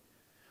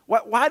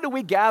 Why do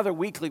we gather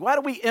weekly? Why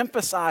do we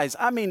emphasize?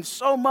 I mean,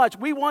 so much.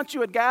 We want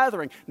you at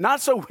gathering,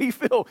 not so we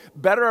feel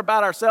better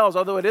about ourselves,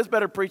 although it is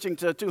better preaching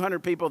to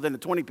 200 people than to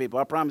 20 people.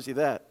 I promise you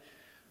that.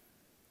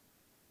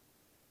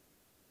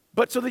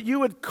 But so that you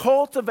would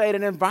cultivate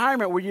an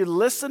environment where you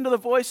listen to the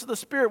voice of the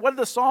Spirit. What did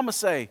the psalmist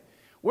say?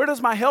 Where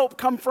does my help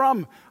come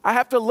from? I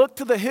have to look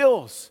to the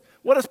hills.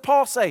 What does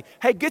Paul say?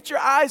 Hey, get your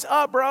eyes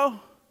up, bro.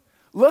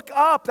 Look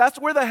up. That's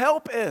where the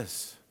help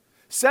is.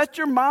 Set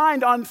your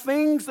mind on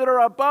things that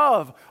are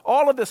above.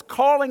 All of this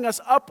calling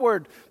us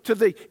upward to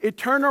the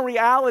eternal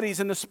realities,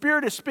 and the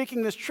Spirit is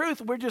speaking this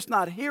truth. We're just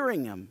not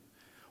hearing Him.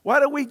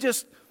 Why do we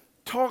just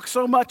talk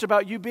so much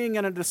about you being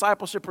in a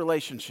discipleship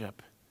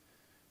relationship?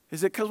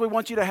 Is it because we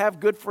want you to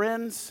have good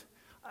friends?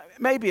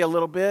 Maybe a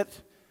little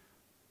bit.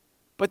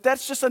 But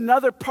that's just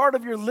another part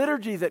of your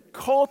liturgy that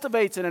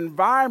cultivates an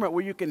environment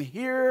where you can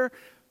hear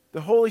the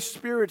Holy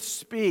Spirit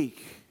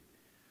speak.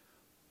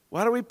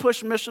 Why do we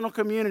push missional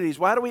communities?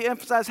 Why do we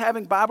emphasize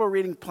having Bible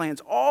reading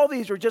plans? All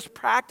these are just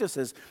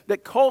practices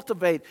that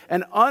cultivate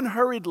an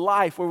unhurried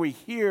life where we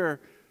hear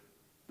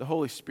the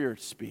Holy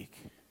Spirit speak.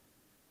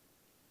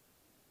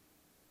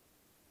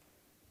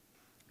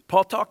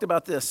 Paul talked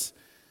about this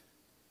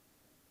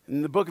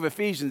in the book of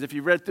Ephesians. If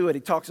you read through it,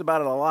 he talks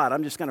about it a lot.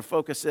 I'm just going to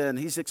focus in.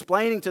 He's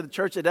explaining to the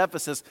church at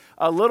Ephesus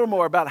a little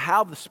more about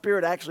how the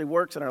Spirit actually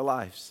works in our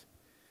lives.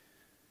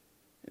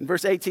 In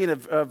verse 18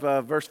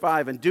 of verse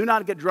 5, and do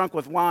not get drunk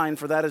with wine,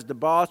 for that is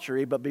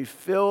debauchery, but be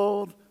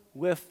filled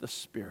with the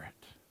Spirit.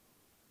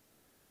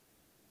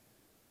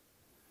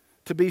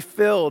 To be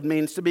filled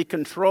means to be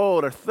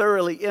controlled or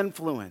thoroughly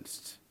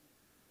influenced.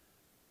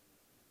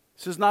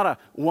 This is not a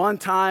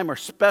one-time or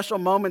special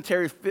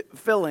momentary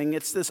filling.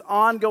 It's this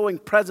ongoing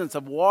presence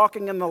of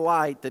walking in the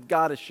light that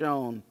God has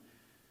shown.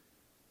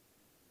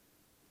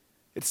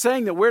 It's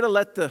saying that we're to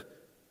let the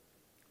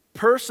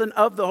person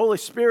of the Holy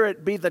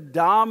Spirit be the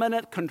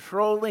dominant,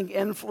 controlling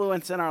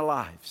influence in our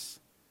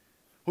lives.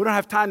 We don't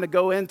have time to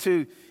go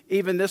into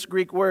even this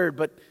Greek word,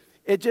 but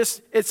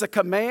it's a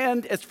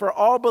command. It's for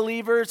all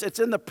believers. It's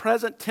in the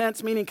present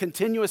tense, meaning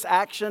continuous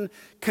action.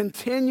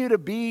 Continue to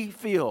be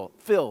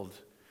filled,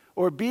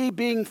 or be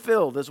being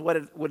filled is what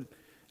it would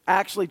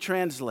actually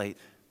translate.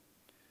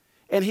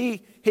 And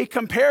he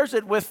compares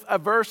it with a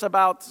verse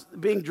about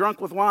being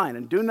drunk with wine,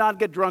 and do not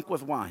get drunk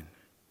with wine.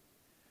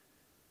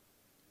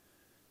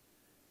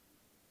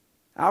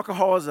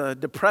 Alcohol is a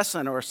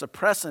depressant or a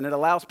suppressant. It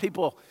allows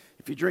people,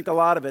 if you drink a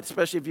lot of it,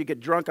 especially if you get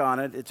drunk on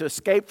it, to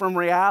escape from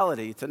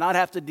reality, to not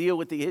have to deal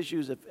with the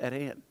issues at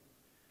hand.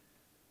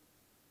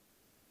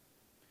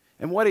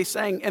 And what he's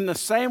saying, in the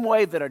same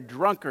way that a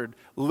drunkard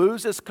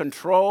loses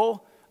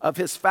control of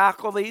his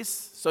faculties,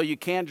 so you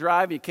can't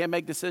drive, you can't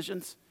make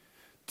decisions,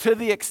 to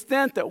the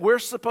extent that we're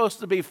supposed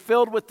to be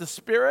filled with the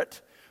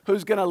Spirit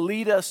who's going to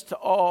lead us to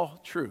all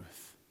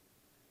truth.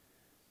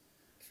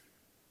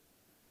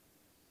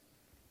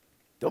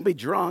 Don't be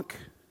drunk.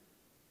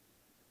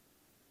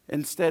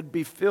 Instead,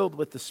 be filled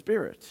with the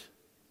Spirit.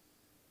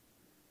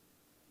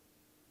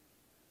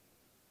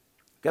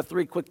 Got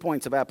 3 quick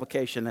points of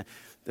application.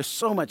 There's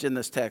so much in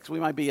this text. We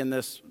might be in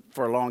this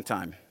for a long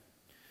time.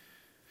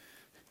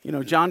 You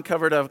know, John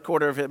covered a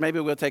quarter of it. Maybe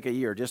we'll take a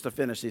year just to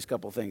finish these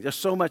couple things. There's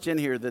so much in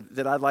here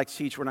that I'd like to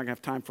teach we're not going to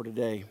have time for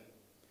today.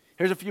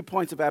 Here's a few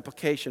points of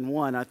application.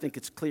 One, I think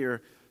it's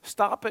clear.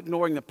 Stop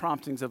ignoring the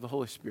promptings of the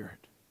Holy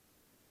Spirit.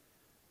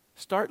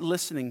 Start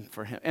listening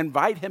for him.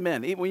 Invite him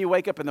in. Even when you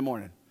wake up in the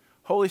morning.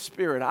 Holy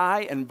Spirit,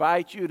 I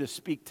invite you to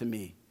speak to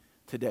me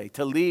today,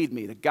 to lead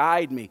me, to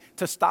guide me,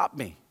 to stop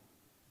me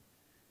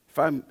if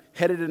I'm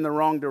headed in the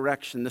wrong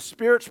direction. The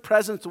Spirit's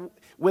presence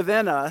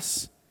within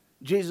us,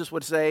 Jesus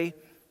would say,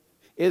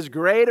 is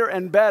greater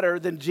and better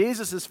than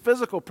Jesus'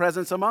 physical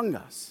presence among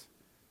us.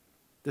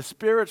 The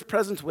Spirit's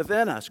presence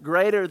within us,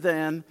 greater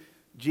than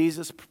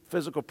Jesus'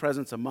 physical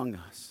presence among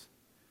us.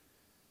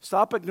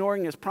 Stop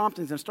ignoring his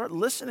promptings and start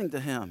listening to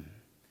him.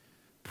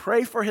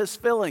 Pray for his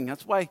filling.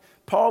 That's why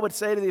Paul would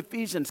say to the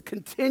Ephesians,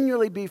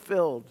 continually be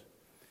filled.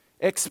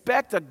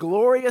 Expect a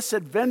glorious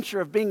adventure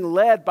of being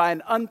led by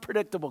an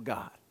unpredictable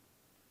God.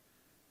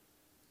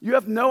 You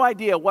have no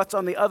idea what's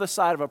on the other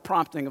side of a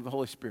prompting of the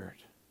Holy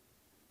Spirit.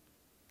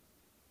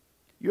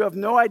 You have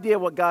no idea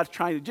what God's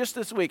trying to do. Just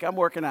this week, I'm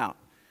working out.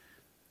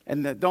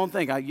 And don't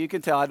think, you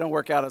can tell I don't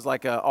work out as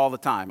like all the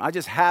time. I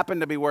just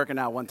happened to be working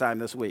out one time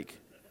this week.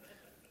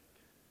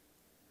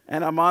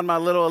 And I'm on my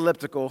little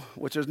elliptical,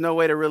 which there's no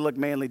way to really look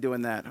manly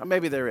doing that. Or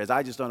maybe there is.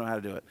 I just don't know how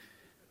to do it.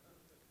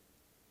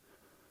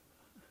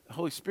 The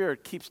Holy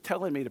Spirit keeps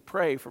telling me to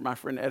pray for my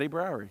friend Eddie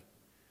Browery.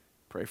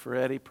 Pray for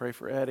Eddie, pray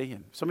for Eddie.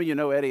 And some of you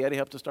know Eddie. Eddie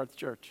helped to start the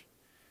church.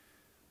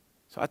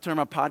 So I turn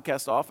my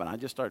podcast off and I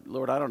just start,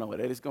 Lord, I don't know what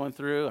Eddie's going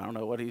through. I don't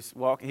know what he's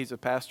walking. He's a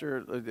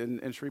pastor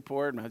in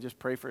Shreveport, and I just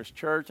pray for his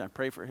church. I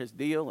pray for his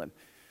deal. And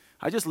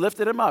I just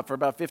lifted him up for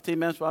about 15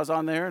 minutes while I was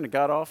on there, and I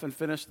got off and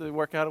finished the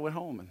workout and went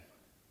home. And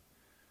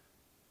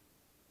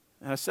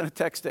I sent a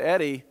text to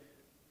Eddie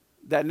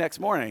that next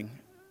morning.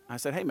 I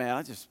said, hey,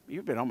 man,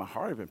 you've been on my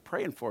heart. I've been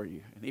praying for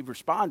you. And he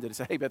responded and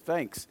said, hey, but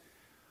thanks.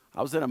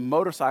 I was in a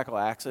motorcycle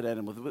accident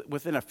and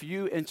within a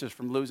few inches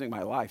from losing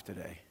my life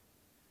today.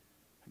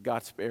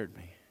 God spared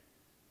me.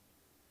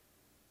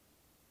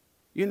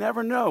 You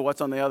never know what's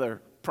on the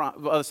other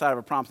side of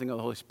a prompting of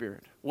the Holy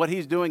Spirit, what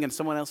he's doing in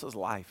someone else's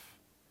life.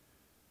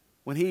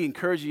 When he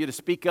encourages you to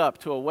speak up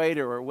to a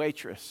waiter or a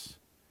waitress,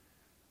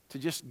 to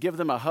just give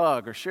them a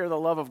hug or share the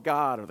love of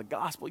God or the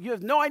gospel, you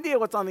have no idea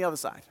what's on the other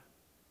side.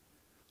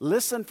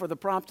 Listen for the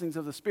promptings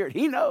of the Spirit.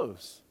 He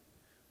knows.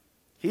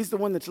 He's the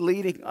one that's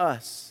leading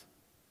us.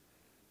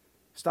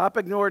 Stop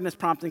ignoring his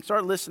prompting.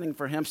 Start listening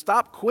for him.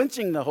 Stop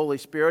quenching the Holy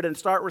Spirit and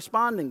start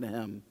responding to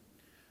him.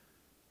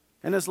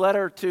 In his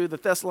letter to the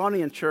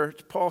Thessalonian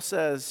church, Paul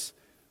says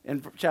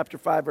in chapter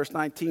 5, verse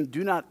 19,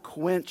 do not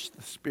quench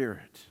the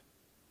Spirit.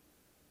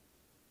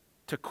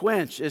 To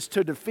quench is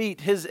to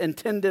defeat his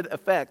intended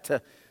effect,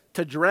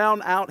 to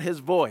drown out his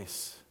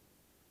voice.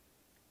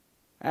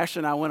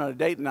 Ashley and I went on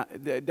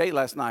a date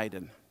last night,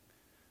 and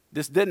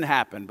this didn't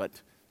happen,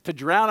 but to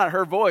drown out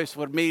her voice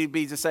would be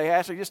to say,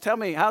 Ashley, just tell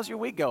me, how's your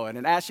week going?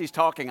 And as she's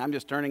talking, I'm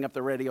just turning up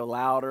the radio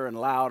louder and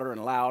louder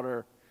and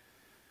louder.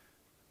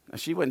 Now,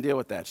 she wouldn't deal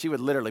with that. She would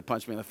literally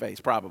punch me in the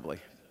face, probably.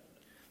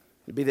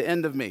 It'd be the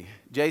end of me.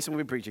 Jason will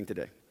be preaching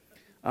today.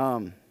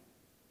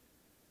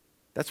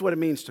 That's what it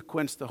means to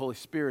quench the Holy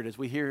Spirit, is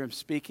we hear him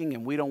speaking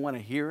and we don't want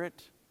to hear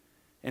it,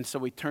 and so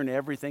we turn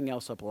everything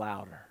else up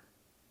louder.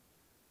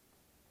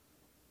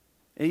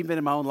 And even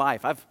in my own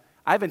life,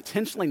 I've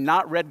intentionally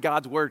not read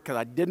God's word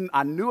because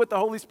I knew what the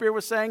Holy Spirit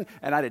was saying,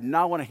 and I did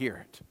not want to hear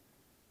it.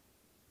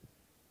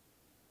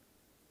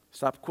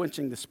 Stop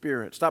quenching the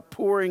Spirit. Stop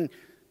pouring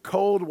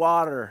cold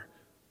water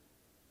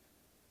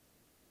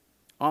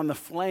on the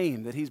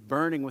flame that he's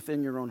burning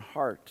within your own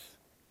heart.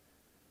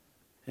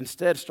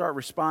 Instead, start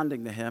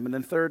responding to him. And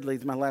then thirdly,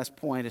 my last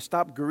point is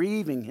stop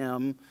grieving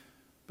him,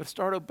 but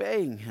start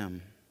obeying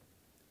him.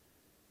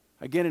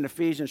 Again, in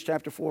Ephesians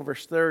chapter 4,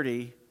 verse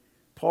 30,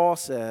 Paul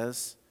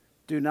says,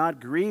 do not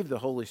grieve the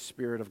Holy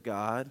Spirit of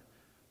God,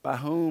 by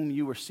whom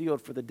you were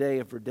sealed for the day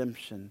of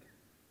redemption.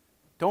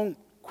 Don't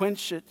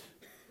quench it.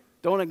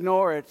 Don't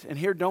ignore it. And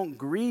here, don't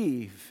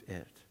grieve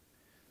it.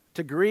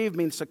 To grieve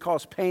means to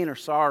cause pain or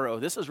sorrow.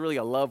 This is really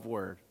a love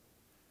word.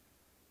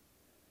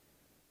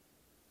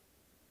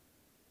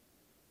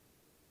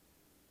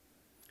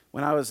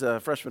 When I was a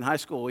freshman in high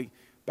school,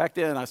 back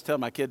then, I was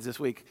telling my kids this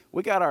week,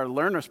 we got our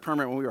learner's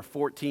permit when we were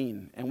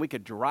 14, and we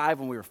could drive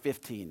when we were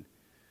 15.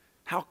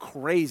 How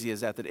crazy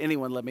is that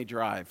anyone let me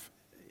drive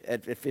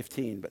at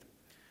 15? But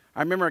I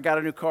remember I got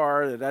a new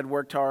car that I'd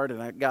worked hard,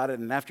 and I got it.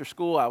 And after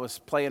school, I was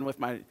playing with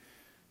my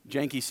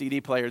janky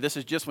CD player. This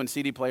is just when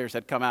CD players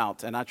had come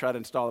out, and I tried to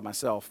install it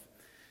myself.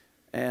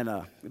 And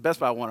Best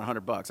Buy wanted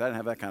 $100. I didn't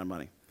have that kind of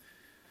money.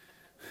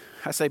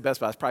 I say Best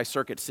Buy, it's probably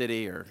Circuit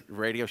City or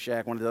Radio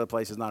Shack, one of the other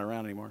places not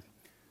around anymore.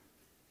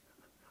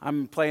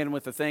 I'm playing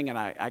with the thing, and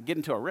I get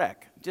into a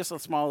wreck. Just a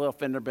small little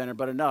fender bender,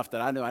 but enough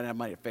that I knew I didn't have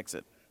money to fix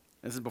it.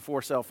 This is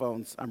before cell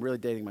phones. I'm really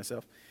dating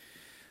myself.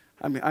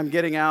 I'm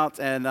getting out,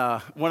 and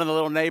one of the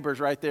little neighbors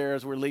right there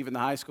as we're leaving the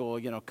high school,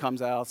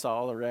 comes out, saw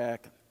all the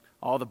wreck.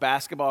 All the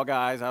basketball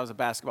guys, I was a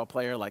basketball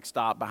player,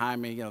 stopped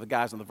behind me. The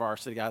guys on the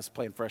varsity, guys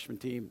playing freshman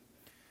team.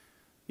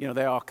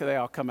 They all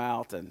come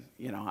out, and,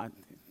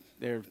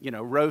 They're,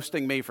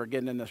 roasting me for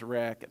getting in this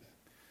wreck. And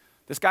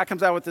this guy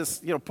comes out with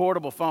this,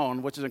 portable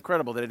phone, which is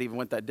incredible that it even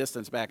went that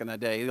distance back in that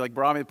day. He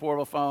brought me the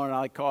portable phone, and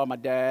I called my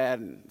dad,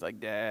 and it's like,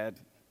 Dad,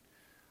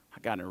 I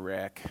got in a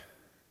wreck.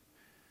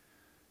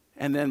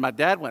 And then my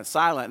dad went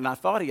silent, and I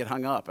thought he had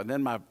hung up, and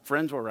then my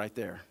friends were right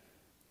there.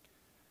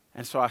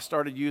 And so I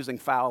started using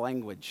foul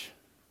language.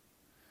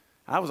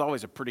 I was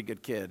always a pretty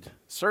good kid,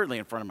 certainly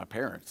in front of my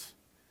parents.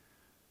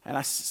 And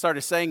I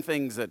started saying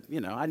things that,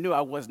 I knew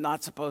I was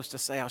not supposed to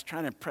say. I was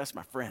trying to impress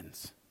my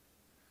friends.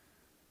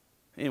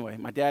 Anyway,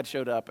 my dad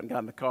showed up and got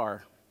in the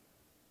car.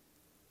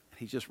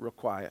 He's just real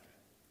quiet.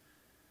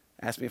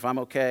 Asked me if I'm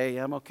okay.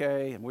 I'm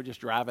okay. And we're just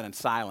driving in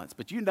silence.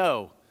 But you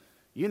know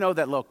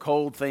that little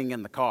cold thing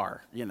in the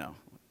car,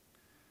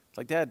 It's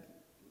like, Dad,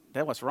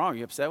 what's wrong?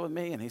 You upset with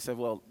me? And he said,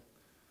 well,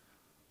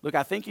 look,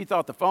 I think you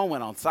thought the phone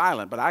went on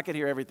silent, but I could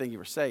hear everything you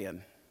were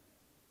saying.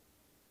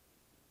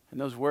 And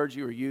those words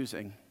you were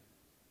using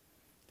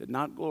did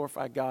not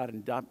glorify God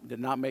and did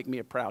not make me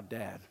a proud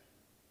dad.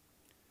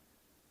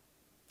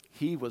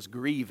 He was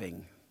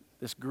grieving.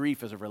 This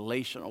grief is a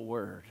relational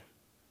word.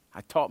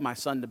 I taught my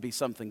son to be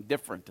something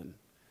different, and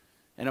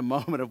in a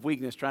moment of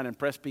weakness trying to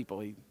impress people,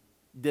 he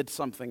did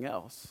something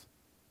else.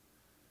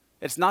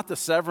 It's not the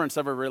severance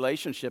of a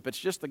relationship, it's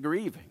just the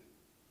grieving.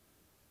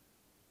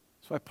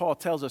 That's why Paul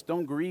tells us,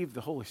 don't grieve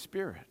the Holy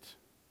Spirit.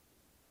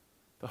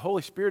 The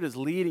Holy Spirit is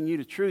leading you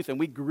to truth, and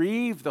we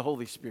grieve the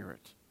Holy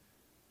Spirit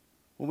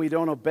when we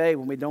don't obey,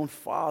 when we don't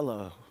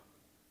follow.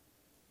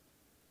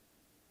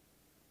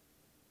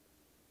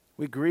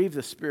 We grieve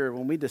the Spirit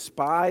when we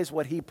despise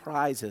what He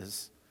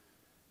prizes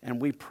and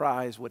we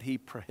prize what He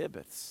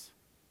prohibits.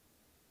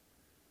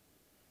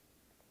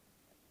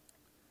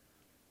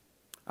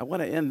 I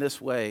want to end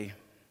this way,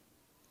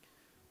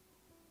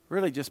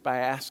 really just by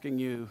asking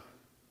you,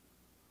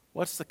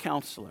 what's the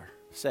counselor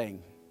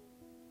saying?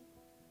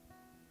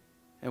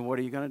 And what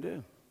are you going to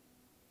do?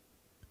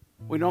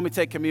 We normally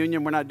take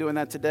communion. We're not doing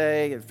that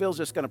today. And Phil's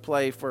just going to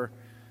play for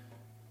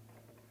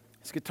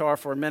his guitar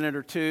for a minute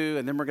or two,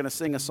 and then we're going to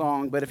sing a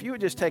song. But if you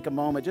would just take a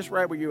moment, just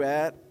right where you're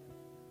at,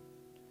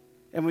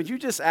 and would you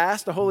just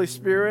ask the Holy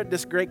Spirit,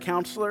 this great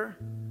counselor,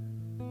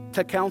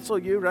 to counsel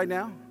you right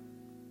now?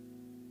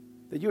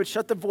 That you would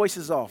shut the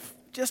voices off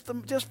just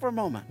for a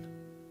moment.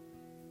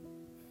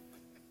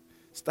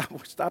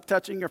 Stop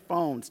touching your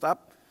phone.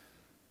 Stop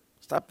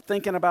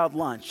thinking about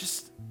lunch.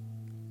 Just,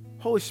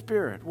 Holy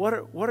Spirit, what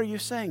are you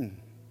saying?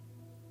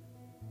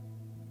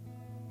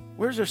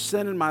 Where's there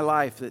sin in my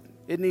life that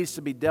it needs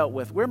to be dealt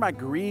with? Where am I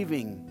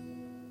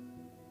grieving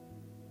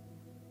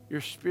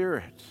your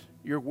Spirit,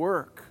 your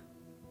work?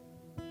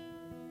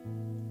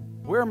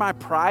 Where am I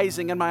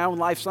prizing in my own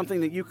life something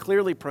that you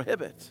clearly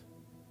prohibit?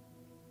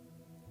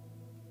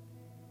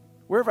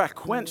 Where have I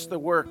quenched the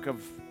work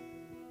of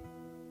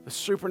the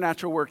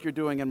supernatural work you're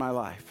doing in my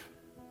life?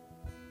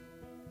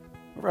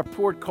 Where have I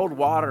poured cold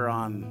water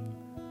on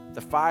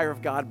the fire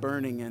of God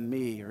burning in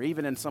me or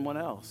even in someone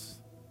else?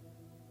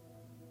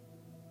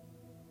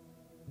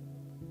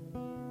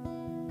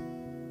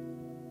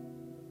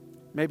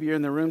 Maybe you're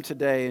in the room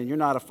today and you're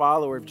not a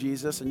follower of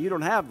Jesus and you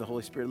don't have the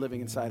Holy Spirit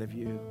living inside of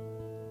you.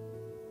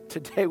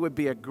 Today would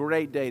be a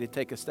great day to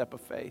take a step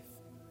of faith.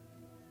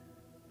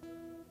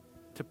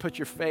 To put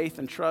your faith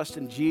and trust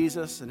in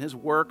Jesus and His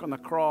work on the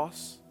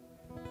cross.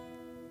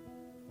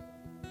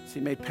 He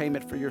made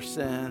payment for your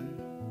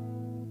sin.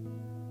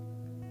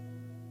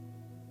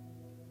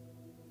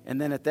 And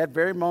then at that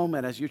very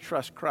moment, as you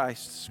trust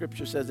Christ,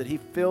 Scripture says that He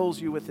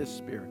fills you with His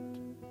Spirit.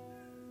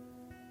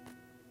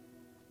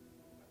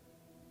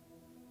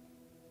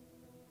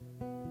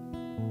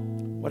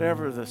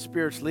 Whatever the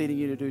Spirit's leading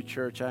you to do,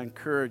 church, I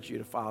encourage you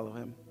to follow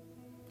Him.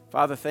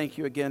 Father, thank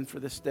you again for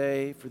this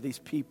day, for these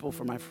people,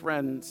 for my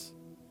friends.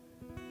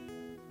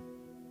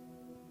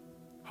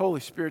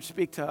 Holy Spirit,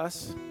 speak to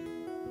us.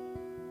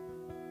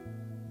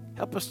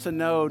 Help us to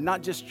know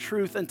not just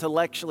truth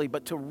intellectually,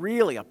 but to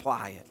really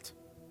apply it.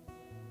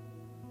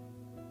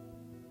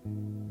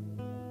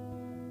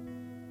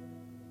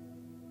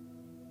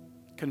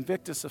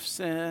 Convict us of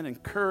sin.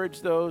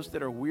 Encourage those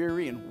that are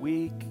weary and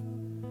weak.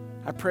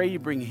 I pray you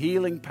bring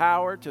healing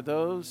power to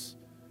those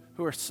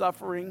who are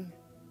suffering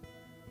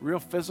real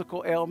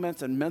physical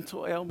ailments and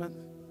mental ailments.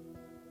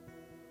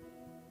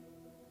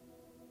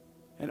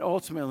 And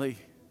ultimately,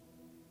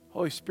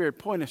 Holy Spirit,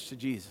 point us to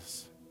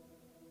Jesus.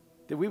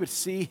 That we would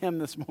see Him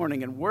this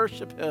morning and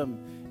worship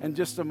Him in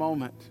just a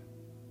moment.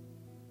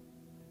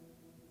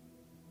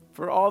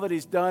 For all that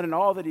He's done and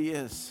all that He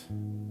is.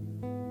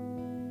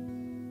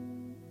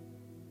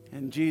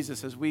 And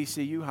Jesus, as we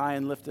see you high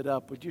and lifted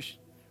up, would you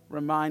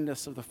remind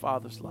us of the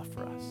Father's love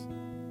for us?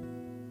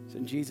 It's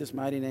in Jesus'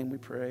 mighty name we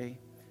pray.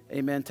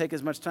 Amen. Take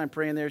as much time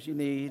praying there as you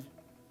need.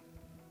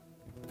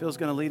 Phil's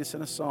going to lead us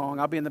in a song.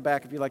 I'll be in the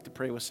back if you'd like to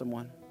pray with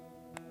someone.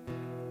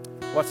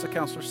 What's the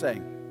counselor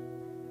saying?